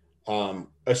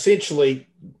 Essentially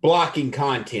blocking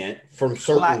content from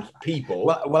certain people.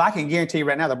 Well, I can guarantee you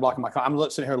right now they're blocking my content. I'm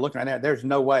sitting here looking right now. There's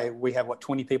no way we have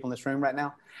 20 people in this room right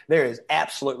now. There is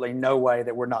absolutely no way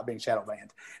that we're not being shadow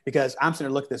banned, because I'm sitting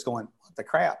there looking at this going, what the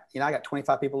crap? I got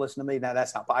 25 people listening to me. Now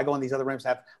that's not, I go in these other rooms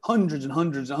and have hundreds and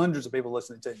hundreds and hundreds of people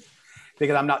listening to me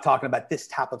because I'm not talking about this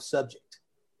type of subject.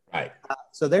 Right.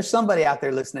 So there's somebody out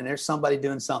there listening. There's somebody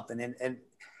doing something.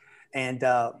 And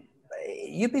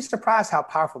you'd be surprised how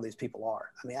powerful these people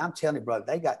are. I mean, I'm telling you, brother,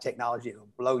 they got technology that will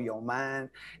blow your mind.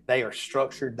 They are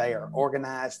structured. They are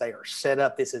organized. They are set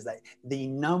up. This is the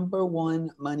number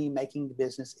one money-making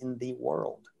business in the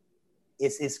world.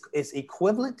 It's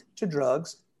equivalent to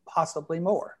drugs, possibly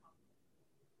more.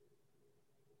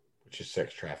 Which is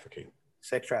sex trafficking.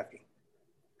 Sex trafficking.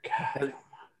 God.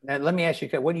 Now, let me ask you,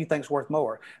 what do you think is worth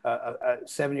more? A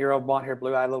 7-year-old blonde-haired,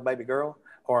 blue-eyed little baby girl,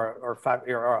 or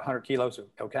 100 kilos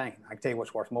of cocaine? I can tell you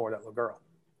what's worth more, that little girl.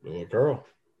 The little girl.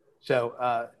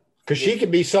 So, because she could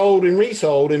be sold and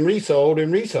resold and resold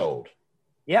and resold.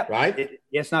 Yeah. Right.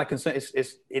 It's not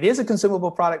it is a consumable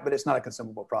product, but it's not a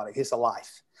consumable product. It's a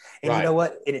life. And You know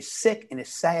what? It is sick and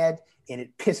it's sad and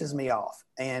it pisses me off.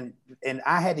 And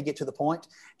I had to get to the point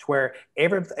to where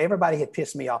everybody had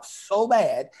pissed me off so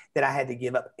bad that I had to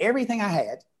give up everything I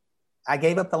had. I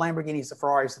gave up the Lamborghinis, the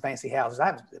Ferraris, the fancy houses.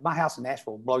 My house in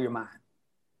Nashville would blow your mind.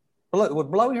 It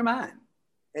would blow your mind.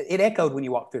 It echoed when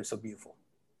you walked through. It's so beautiful.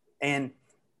 And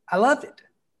I loved it,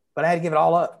 but I had to give it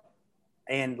all up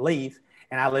and leave.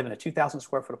 And I live in a 2,000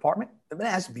 square foot apartment. I mean,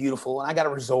 that's beautiful. And I got a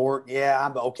resort. Yeah,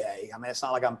 I'm okay. I mean, it's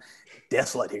not like I'm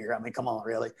desolate here. I mean, come on,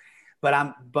 really. But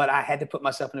I had to put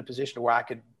myself in a position where I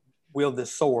could wield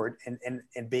this sword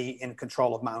and be in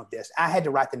control of my own destiny. I had to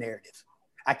write the narrative.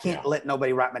 I can't let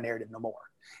nobody write my narrative no more.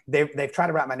 They've tried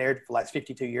to write my narrative for the last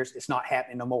 52 years. It's not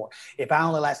happening no more. If I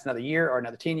only last another year or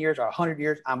another 10 years or 100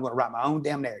 years, I'm going to write my own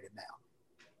damn narrative now.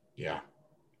 Yeah.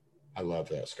 I love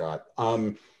that, Scott.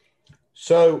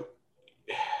 So,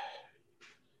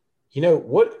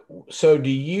 so do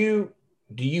you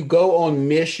go on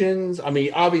missions? I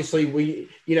mean, obviously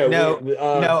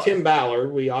Tim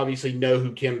Ballard, we obviously know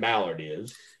who Tim Ballard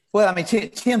is. Well, I mean,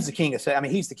 Tim's the king of sex. I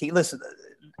mean, he's the king. Listen,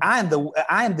 I am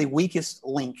the weakest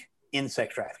link in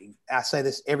sex trafficking. I say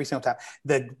this every single time.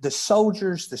 The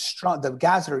soldiers, the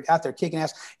guys that are out there kicking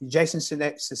ass, Jason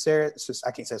Sincera,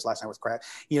 I can't say his last name was crap.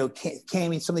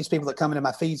 Cammy, some of these people that come into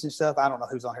my feeds and stuff. I don't know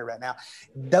who's on here right now.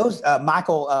 Those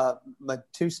Michael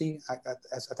Matusi, I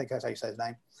think that's how you say his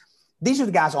name. These are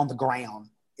the guys on the ground.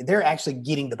 They're actually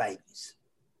getting the babies.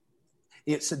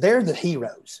 So they're the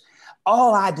heroes.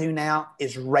 All I do now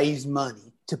is raise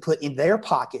money to put in their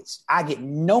pockets. I get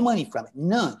no money from it,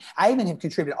 none. I even have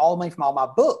contributed all the money from all my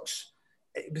books,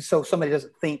 so somebody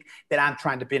doesn't think that I'm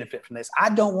trying to benefit from this. I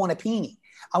don't want a penny.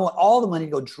 I want all the money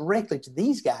to go directly to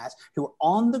these guys who are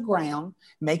on the ground,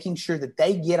 making sure that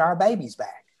they get our babies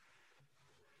back.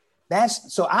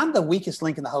 So I'm the weakest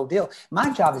link in the whole deal.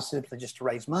 My job is simply just to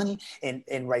raise money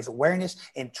and raise awareness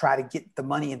and try to get the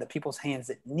money into people's hands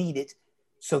that need it,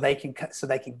 so they can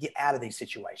get out of these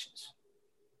situations.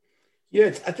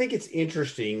 Yeah, I think it's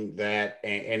interesting that,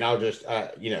 and I'll just,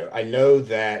 I know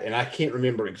that, and I can't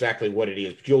remember exactly what it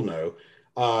is, but you'll know,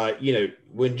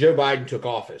 when Joe Biden took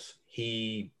office,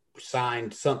 he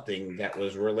signed something that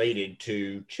was related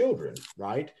to children,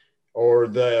 right? Or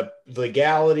the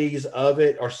legalities of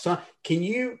it, or some.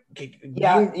 It's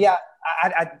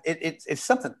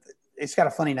something. It's got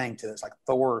a funny name to it. It's like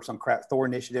Thor or some crap, Thor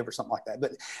Initiative or something like that.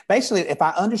 But basically, if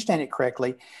I understand it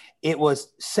correctly, it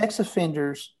was sex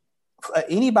offenders,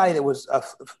 anybody that was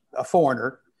a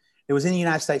foreigner that was in the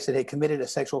United States that had committed a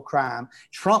sexual crime.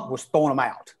 Trump was throwing them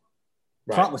out.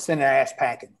 Right. Trump was sending their ass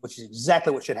packing, which is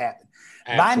exactly what should happen.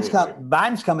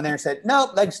 Biden's coming there and said,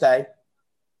 nope, they can stay.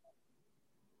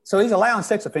 So he's allowing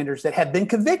sex offenders that have been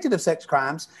convicted of sex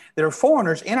crimes that are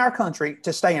foreigners in our country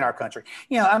to stay in our country.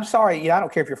 I'm sorry. I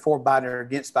don't care if you're for Biden or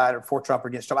against Biden or for Trump or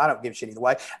against Trump. I don't give a shit either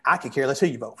way. I could care less who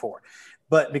you vote for.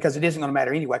 But because it isn't going to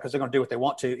matter anyway, because they're going to do what they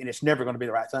want to, and it's never going to be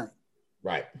the right thing.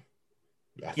 Right.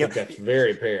 I think that's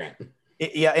very apparent.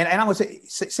 Yeah, and I'm going to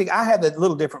say, see, I have a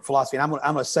little different philosophy, and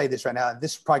I'm going to say this right now, and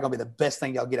this is probably going to be the best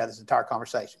thing y'all get out of this entire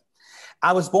conversation.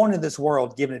 I was born into this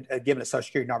world given a Social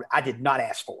Security number I did not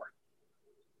ask for.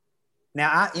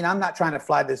 Now, I'm not trying to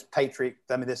fly this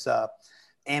this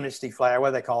amnesty flag, what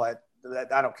do they call it?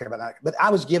 I don't care about that. But I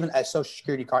was given a Social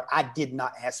Security card I did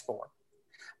not ask for.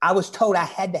 I was told I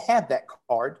had to have that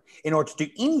card in order to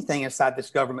do anything inside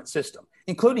this government system,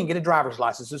 including get a driver's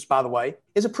license. This, by the way,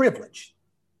 is a privilege.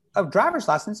 A driver's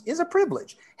license is a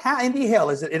privilege. How in the hell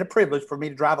is it a privilege for me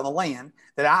to drive on the land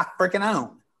that I freaking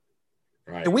own?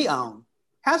 Right. That we own?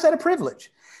 How's that a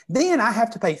privilege? Then I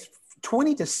have to pay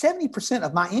 20 to 70%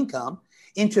 of my income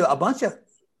into a bunch of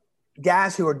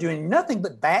guys who are doing nothing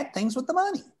but bad things with the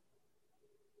money.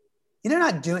 They're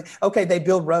not doing, okay, they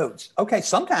build roads. Okay,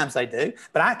 sometimes they do,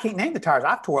 but I can't name the tires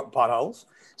I've tore up potholes.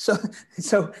 So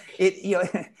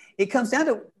it comes down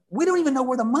to, we don't even know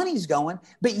where the money's going,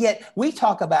 but yet we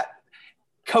talk about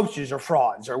coaches are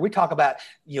frauds, or we talk about,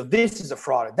 this is a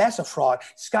fraud, or that's a fraud.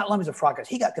 Scott Lumby's a fraud because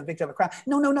he got convicted of a crime.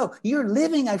 No. You're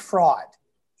living a fraud.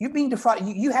 You're being defrauded.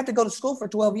 You have to go to school for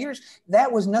 12 years.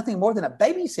 That was nothing more than a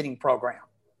babysitting program.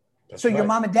 That's so right. Your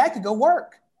mom and dad could go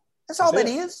work. That's all that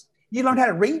is. You learned how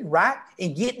to read, write,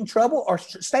 and get in trouble or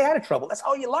stay out of trouble. That's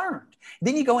all you learned.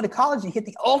 Then you go into college and hit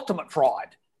the ultimate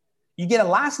fraud. You get a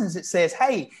license that says,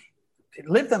 hey,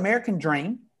 live the American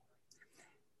dream.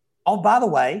 Oh, by the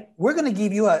way, we're going to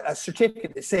give you a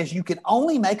certificate that says you can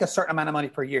only make a certain amount of money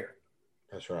per year.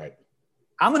 That's right.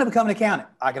 I'm going to become an accountant.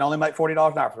 I can only make $40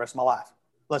 an hour for the rest of my life,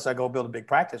 unless I go build a big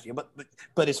practice.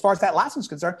 But as far as that license is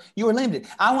concerned, you were limited.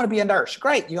 I want to be a nurse.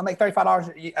 Great. You're going to make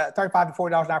 $35 to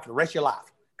 $40 an hour for the rest of your life.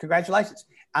 Congratulations.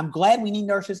 I'm glad we need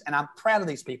nurses, and I'm proud of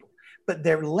these people. But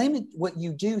they're limited what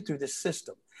you do through the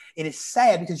system. It is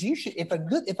sad because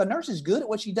if a nurse is good at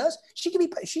what she does, she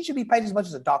should be paid as much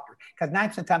as a doctor, because 90%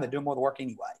 of the time they're doing more of the work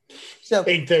anyway. So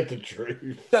ain't that the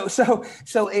truth?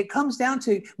 So it comes down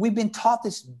to, we've been taught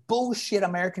this bullshit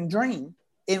American dream,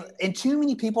 and too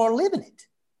many people are living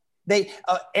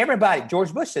it.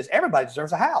 George Bush says everybody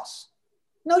deserves a house.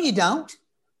 No, you don't.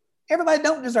 Everybody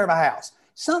don't deserve a house.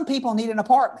 Some people need an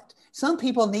apartment. Some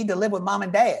people need to live with mom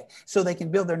and dad so they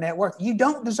can build their net worth. You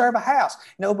don't deserve a house.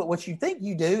 No, but what you think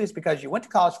you do is because you went to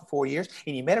college for 4 years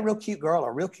and you met a real cute girl or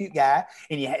a real cute guy,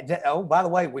 and you had, oh, by the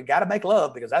way, we got to make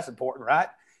love because that's important, right?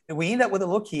 And we end up with a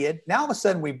little kid. Now all of a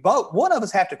sudden one of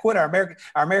us have to quit our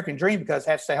American dream because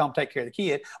have to stay home and take care of the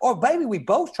kid. Or maybe we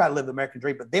both try to live the American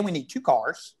dream, but then we need 2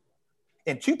 cars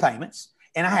and 2 payments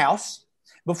and a house.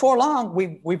 Before long,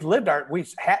 maybe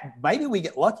we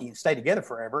get lucky and stay together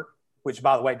forever, which,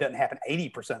 by the way, doesn't happen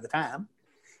 80% of the time.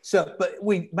 So, but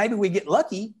maybe we get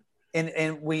lucky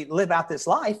and we live out this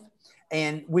life,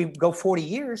 and we go 40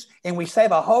 years and we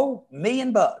save a whole $1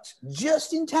 million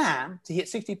just in time to hit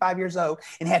 65 years old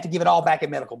and have to give it all back in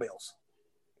medical bills.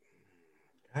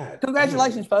 God,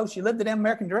 congratulations, folks. You lived the damn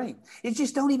American dream. It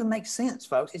just don't even make sense,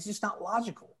 folks. It's just not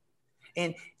logical.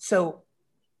 And so,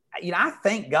 I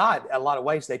thank God in a lot of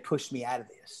ways they pushed me out of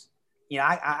this.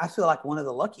 I feel like one of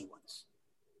the lucky ones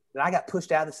that I got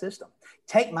pushed out of the system.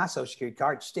 Take my Social Security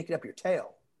card, stick it up your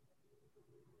tail.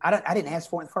 I didn't ask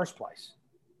for it in the first place.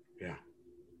 Yeah.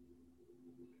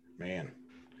 Man.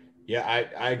 Yeah,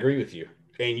 I agree with you.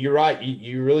 And you're right.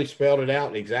 You really spelled it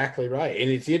out exactly right. And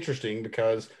it's interesting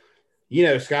because,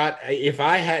 Scott, if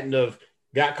I hadn't have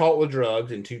got caught with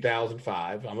drugs in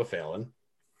 2005, I'm a felon.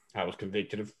 I was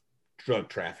convicted of drug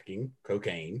trafficking,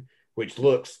 cocaine, which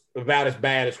looks about as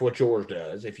bad as what yours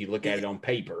does if you look at it on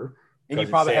paper. And you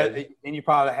probably had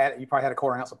a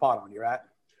quarter ounce of pot on you, right?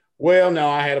 Well, no,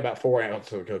 I had about 4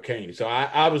 ounces of cocaine. So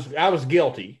I was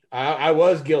guilty. I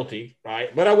was guilty,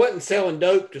 right? But I wasn't selling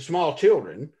dope to small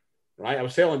children, right? I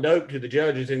was selling dope to the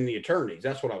judges and the attorneys.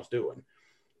 That's what I was doing.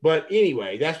 But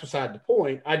anyway, that's beside the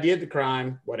point. I did the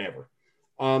crime, whatever.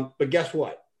 But guess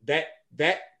what? That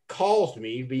caused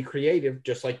me to be creative,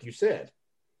 just like you said.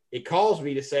 It caused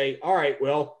me to say, all right,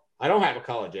 well, I don't have a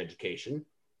college education.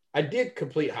 I did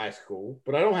complete high school,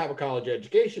 but I don't have a college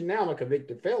education. Now I'm a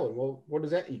convicted felon. Well, what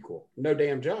does that equal? No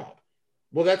damn job.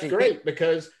 Well, that's great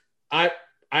because I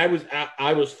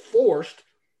was forced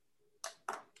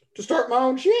to start my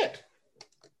own shit.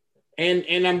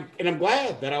 And I'm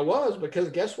glad that I was, because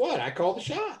guess what? I called the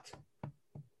shots.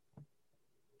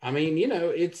 I mean,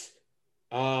 it's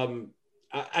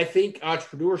I think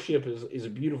entrepreneurship is a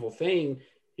beautiful thing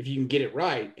if you can get it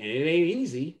right, and it ain't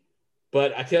easy.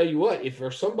 But I tell you what, if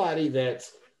there's somebody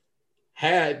that's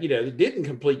that didn't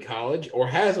complete college or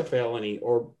has a felony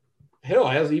or hell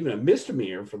has even a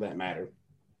misdemeanor for that matter,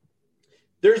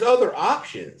 there's other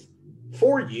options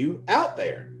for you out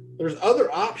there. There's other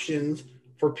options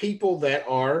for people that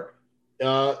are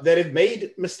that have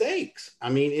made mistakes. I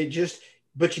mean,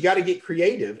 but you got to get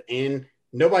creative, and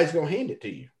nobody's going to hand it to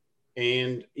you.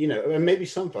 And, and maybe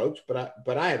some folks, but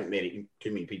I haven't met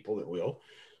too many people that will.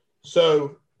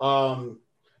 So,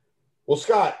 well,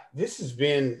 Scott, this has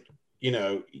been,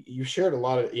 you've shared a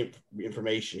lot of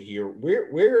information here.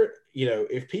 Where,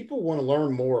 if people want to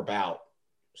learn more about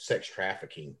sex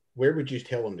trafficking, where would you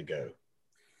tell them to go?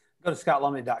 Go to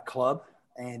scottlumley.club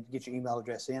and get your email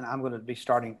address in. I'm going to be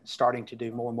starting to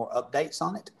do more and more updates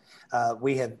on it.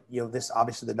 We have, this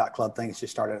obviously the .club thing has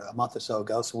just started a month or so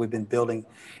ago. So we've been building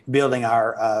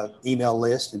our email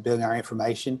list and building our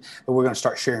information, but we're going to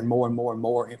start sharing more and more and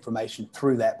more information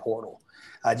through that portal,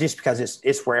 just because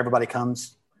it's where everybody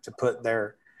comes to put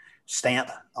their stamp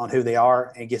on who they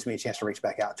are, and it gives me a chance to reach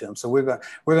back out to them. So we're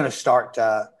going to start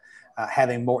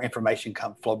having more information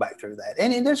flow back through that.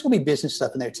 And there's going to be business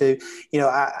stuff in there too.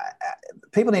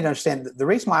 People need to understand the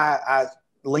reason why I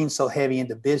lean so heavy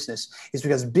into business is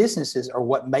because businesses are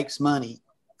what makes money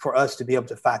for us to be able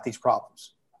to fight these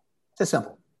problems. It's that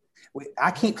simple.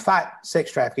 I can't fight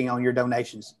sex trafficking on your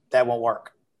donations. That won't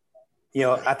work.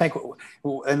 I think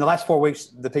in the last 4 weeks,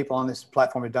 the people on this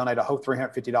platform have donated a whole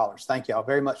 $350. Thank y'all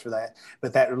very much for that.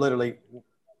 But that literally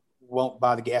won't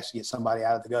buy the gas to get somebody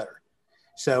out of the gutter.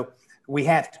 So we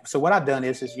have to. So what I've done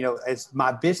is as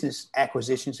my business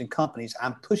acquisitions and companies,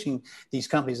 I'm pushing these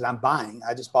companies that I'm buying.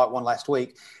 I just bought one last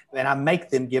week, and I make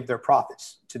them give their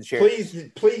profits to the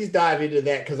charity. Please dive into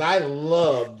that, because I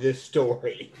love this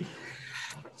story.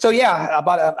 So yeah, I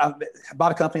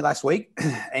bought a company last week,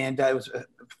 and it was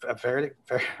a very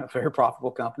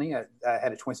profitable company. I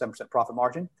had a 27% profit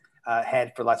margin.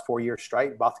 Had for the last 4 years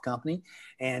straight. Bought the company,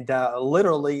 and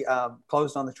literally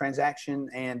closed on the transaction.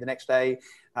 And the next day,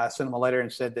 sent them a letter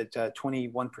and said that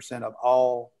 21% of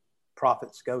all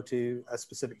profits go to a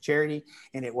specific charity,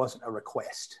 and it wasn't a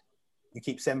request. You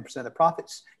keep 7% of the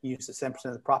profits. You use the 7%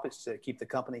 of the profits to keep the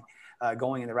company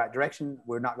going in the right direction.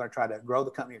 We're not going to try to grow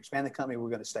the company or expand the company. We're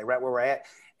going to stay right where we're at.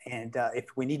 And if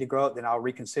we need to grow it, then I'll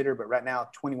reconsider. But right now,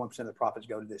 21% of the profits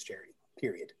go to this charity,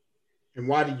 period. And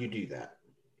why did you do that?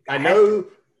 I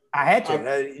had to.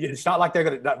 It's not like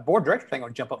the board of directors ain't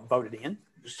going to jump up and vote it in.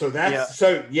 So that's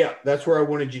that's where I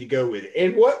wanted you to go with it.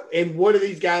 And what are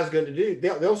these guys going to do?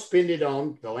 They'll spend it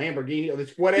on the Lamborghini, or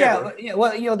whatever. Yeah.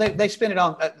 Well, they spend it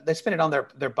on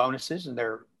their bonuses and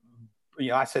their,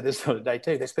 I said this the other day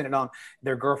too. They spend it on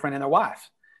their girlfriend and their wife,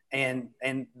 and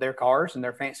their cars and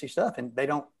their fancy stuff. And they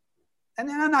don't. And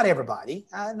not everybody.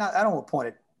 I don't want to point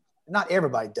it. Not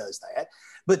everybody does that,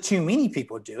 but too many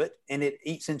people do it, and it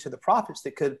eats into the profits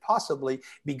that could possibly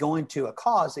be going to a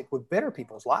cause that would better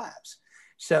people's lives.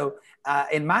 So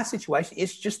in my situation,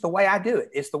 it's just the way I do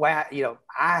it. It's the way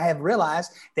I have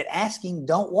realized that asking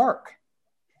don't work.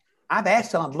 I've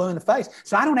asked till I'm blue in the face.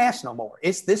 So I don't ask no more.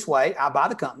 It's this way. I buy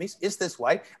the companies. It's this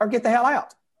way, or get the hell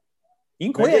out. You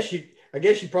can quit. I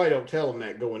guess you probably don't tell them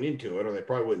that going into it, or they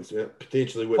probably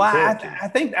potentially wouldn't. Well, I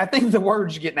think the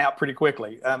word's getting out pretty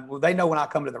quickly. They know when I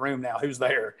come to the room now who's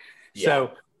there. Yeah.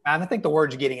 So I think the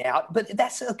word's getting out, but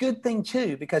that's a good thing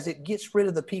too, because it gets rid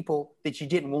of the people that you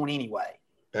didn't want anyway.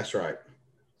 That's right.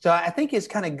 So I think it's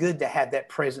kind of good to have that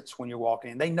presence when you're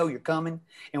walking in. They know you're coming,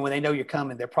 and when they know you're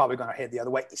coming, they're probably going to head the other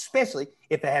way, especially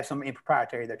if they have some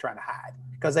impropriety they're trying to hide,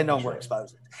 because they know we're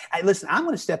exposing. Hey, listen, I'm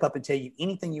going to step up and tell you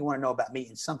anything you want to know about me,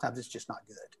 and sometimes it's just not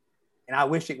good. And I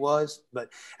wish it was, but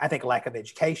I think lack of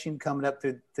education coming up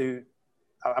through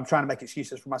I'm trying to make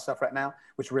excuses for myself right now,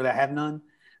 which really I have none,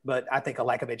 but I think a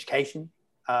lack of education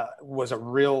was a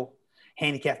real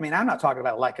handicap for me. And I'm not talking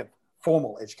about a lack of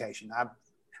formal education.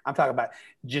 I'm talking about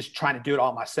just trying to do it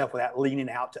all myself without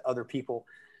leaning out to other people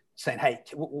saying, hey,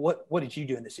 what did you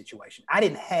do in this situation? I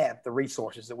didn't have the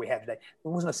resources that we have today.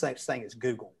 There wasn't a such thing as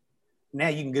Google. Now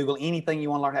you can Google anything you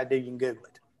want to learn how to do. You can Google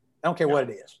it. I don't care what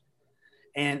it is.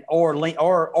 And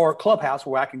or Clubhouse,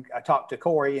 where I talk to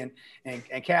Corey and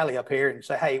Callie up here and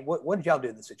say, hey, what did y'all do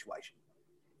in this situation?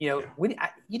 You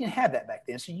didn't have that back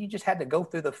then. So you just had to go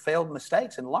through the failed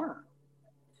mistakes and learn.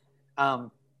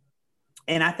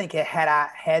 And I think had I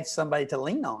had somebody to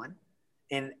lean on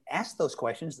and ask those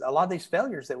questions, a lot of these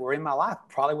failures that were in my life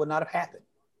probably would not have happened.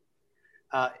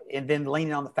 And then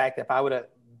leaning on the fact that if I would have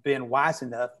been wise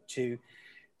enough to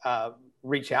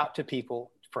reach out to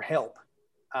people for help,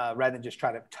 rather than just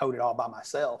try to tote it all by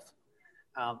myself,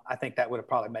 I think that would have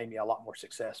probably made me a lot more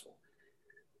successful.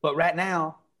 But right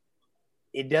now,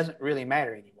 it doesn't really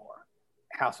matter anymore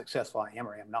how successful I am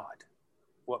or am not.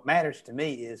 What matters to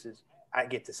me is I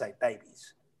get to say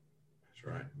babies.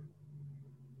 That's right.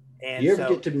 And do you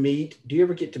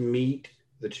ever get to meet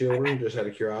the children, just out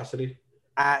of curiosity?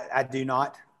 I do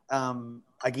not.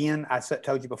 Again, I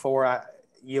told you before,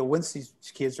 once these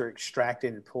kids are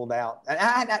extracted and pulled out, and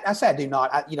I say I do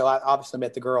not. I obviously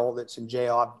met the girl that's in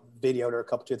jail. I've videoed her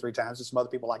 2 or 3 times, and some other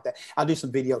people like that. I'll do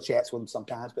some video chats with them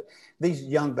sometimes. But these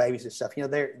young babies and stuff,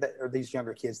 or these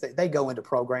younger kids, they go into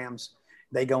programs.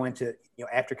 They go into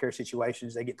aftercare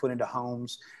situations. They get put into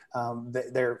homes.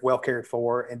 They're well cared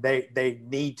for, and they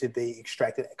need to be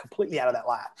extracted completely out of that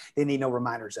life. They need no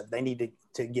reminders of it. They need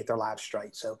to get their lives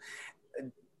straight. So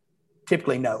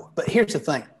typically no. But here's the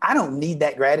thing. I don't need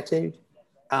that gratitude.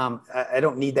 I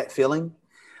don't need that feeling.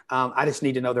 I just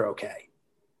need to know they're okay.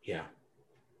 Yeah.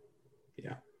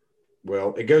 Yeah.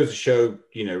 Well, it goes to show,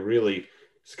 really,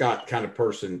 Scott, the kind of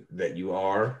person that you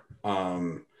are.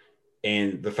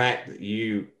 And the fact that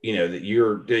you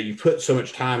put so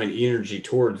much time and energy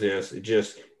towards this,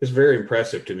 it's very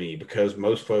impressive to me, because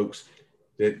most folks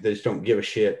they just don't give a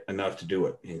shit enough to do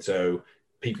it. And so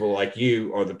people like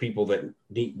you are the people that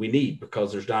we need,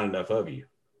 because there's not enough of you.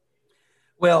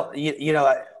 Well,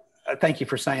 thank you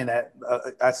for saying that.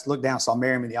 I looked down, saw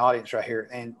Miriam in the audience right here,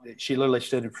 and she literally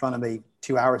stood in front of me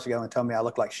 2 hours ago and told me I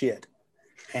look like shit.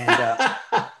 And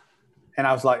and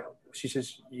I was like, she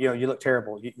says, you look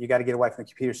terrible. You got to get away from the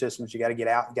computer systems. You got to get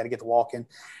out. You got to get to walking.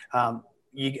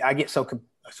 I get so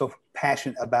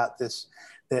passionate about this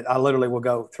that I literally will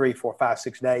go 3, 4, 5,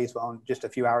 6 days on just a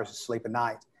few hours of sleep a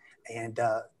night. And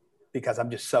because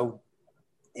I'm just so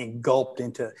engulfed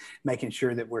into making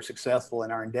sure that we're successful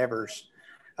in our endeavors,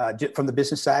 from the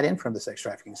business side and from the sex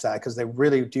trafficking side, because they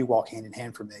really do walk hand in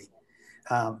hand for me.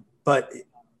 But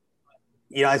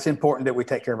it's important that we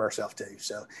take care of ourselves too.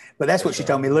 So, but that's what she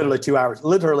told me literally 2 hours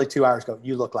ago.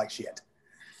 You look like shit.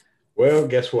 Well,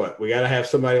 guess what? We got to have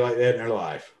somebody like that in our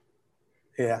life.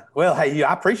 Yeah. Well, hey,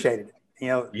 I appreciated it.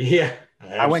 Yeah. Absolutely.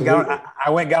 I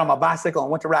went and got on my bicycle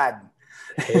and went to riding.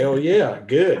 Hell yeah.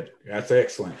 Good. That's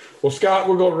excellent. Well, Scott,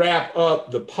 we're going to wrap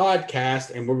up the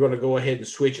podcast, and we're going to go ahead and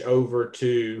switch over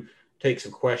to take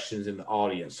some questions in the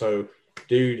audience. So,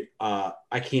 dude, I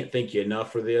can't thank you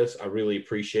enough for this. I really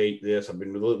appreciate this. I've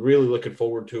been really looking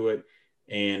forward to it.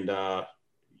 And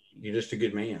you're just a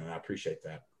good man, and I appreciate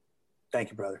that. Thank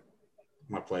you, brother.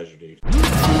 My pleasure, dude.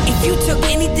 If you took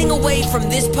anything away from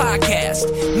this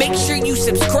podcast, make sure you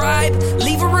subscribe,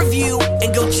 leave a review,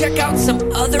 and go check out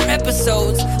some other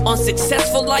episodes on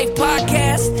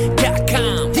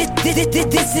SuccessfulLifePodcast.com.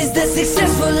 This is the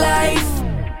Successful Life.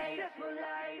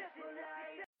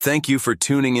 Thank you for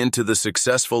tuning into the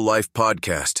Successful Life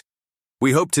Podcast.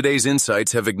 We hope today's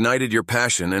insights have ignited your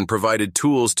passion and provided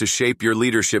tools to shape your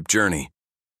leadership journey.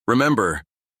 Remember,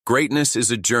 greatness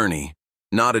is a journey,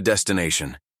 not a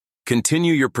destination.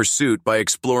 Continue your pursuit by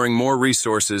exploring more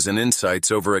resources and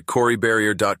insights over at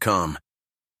CoreyBarrier.com.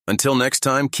 Until next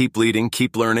time, keep leading,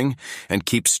 keep learning, and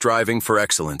keep striving for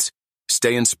excellence.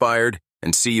 Stay inspired,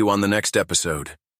 and see you on the next episode.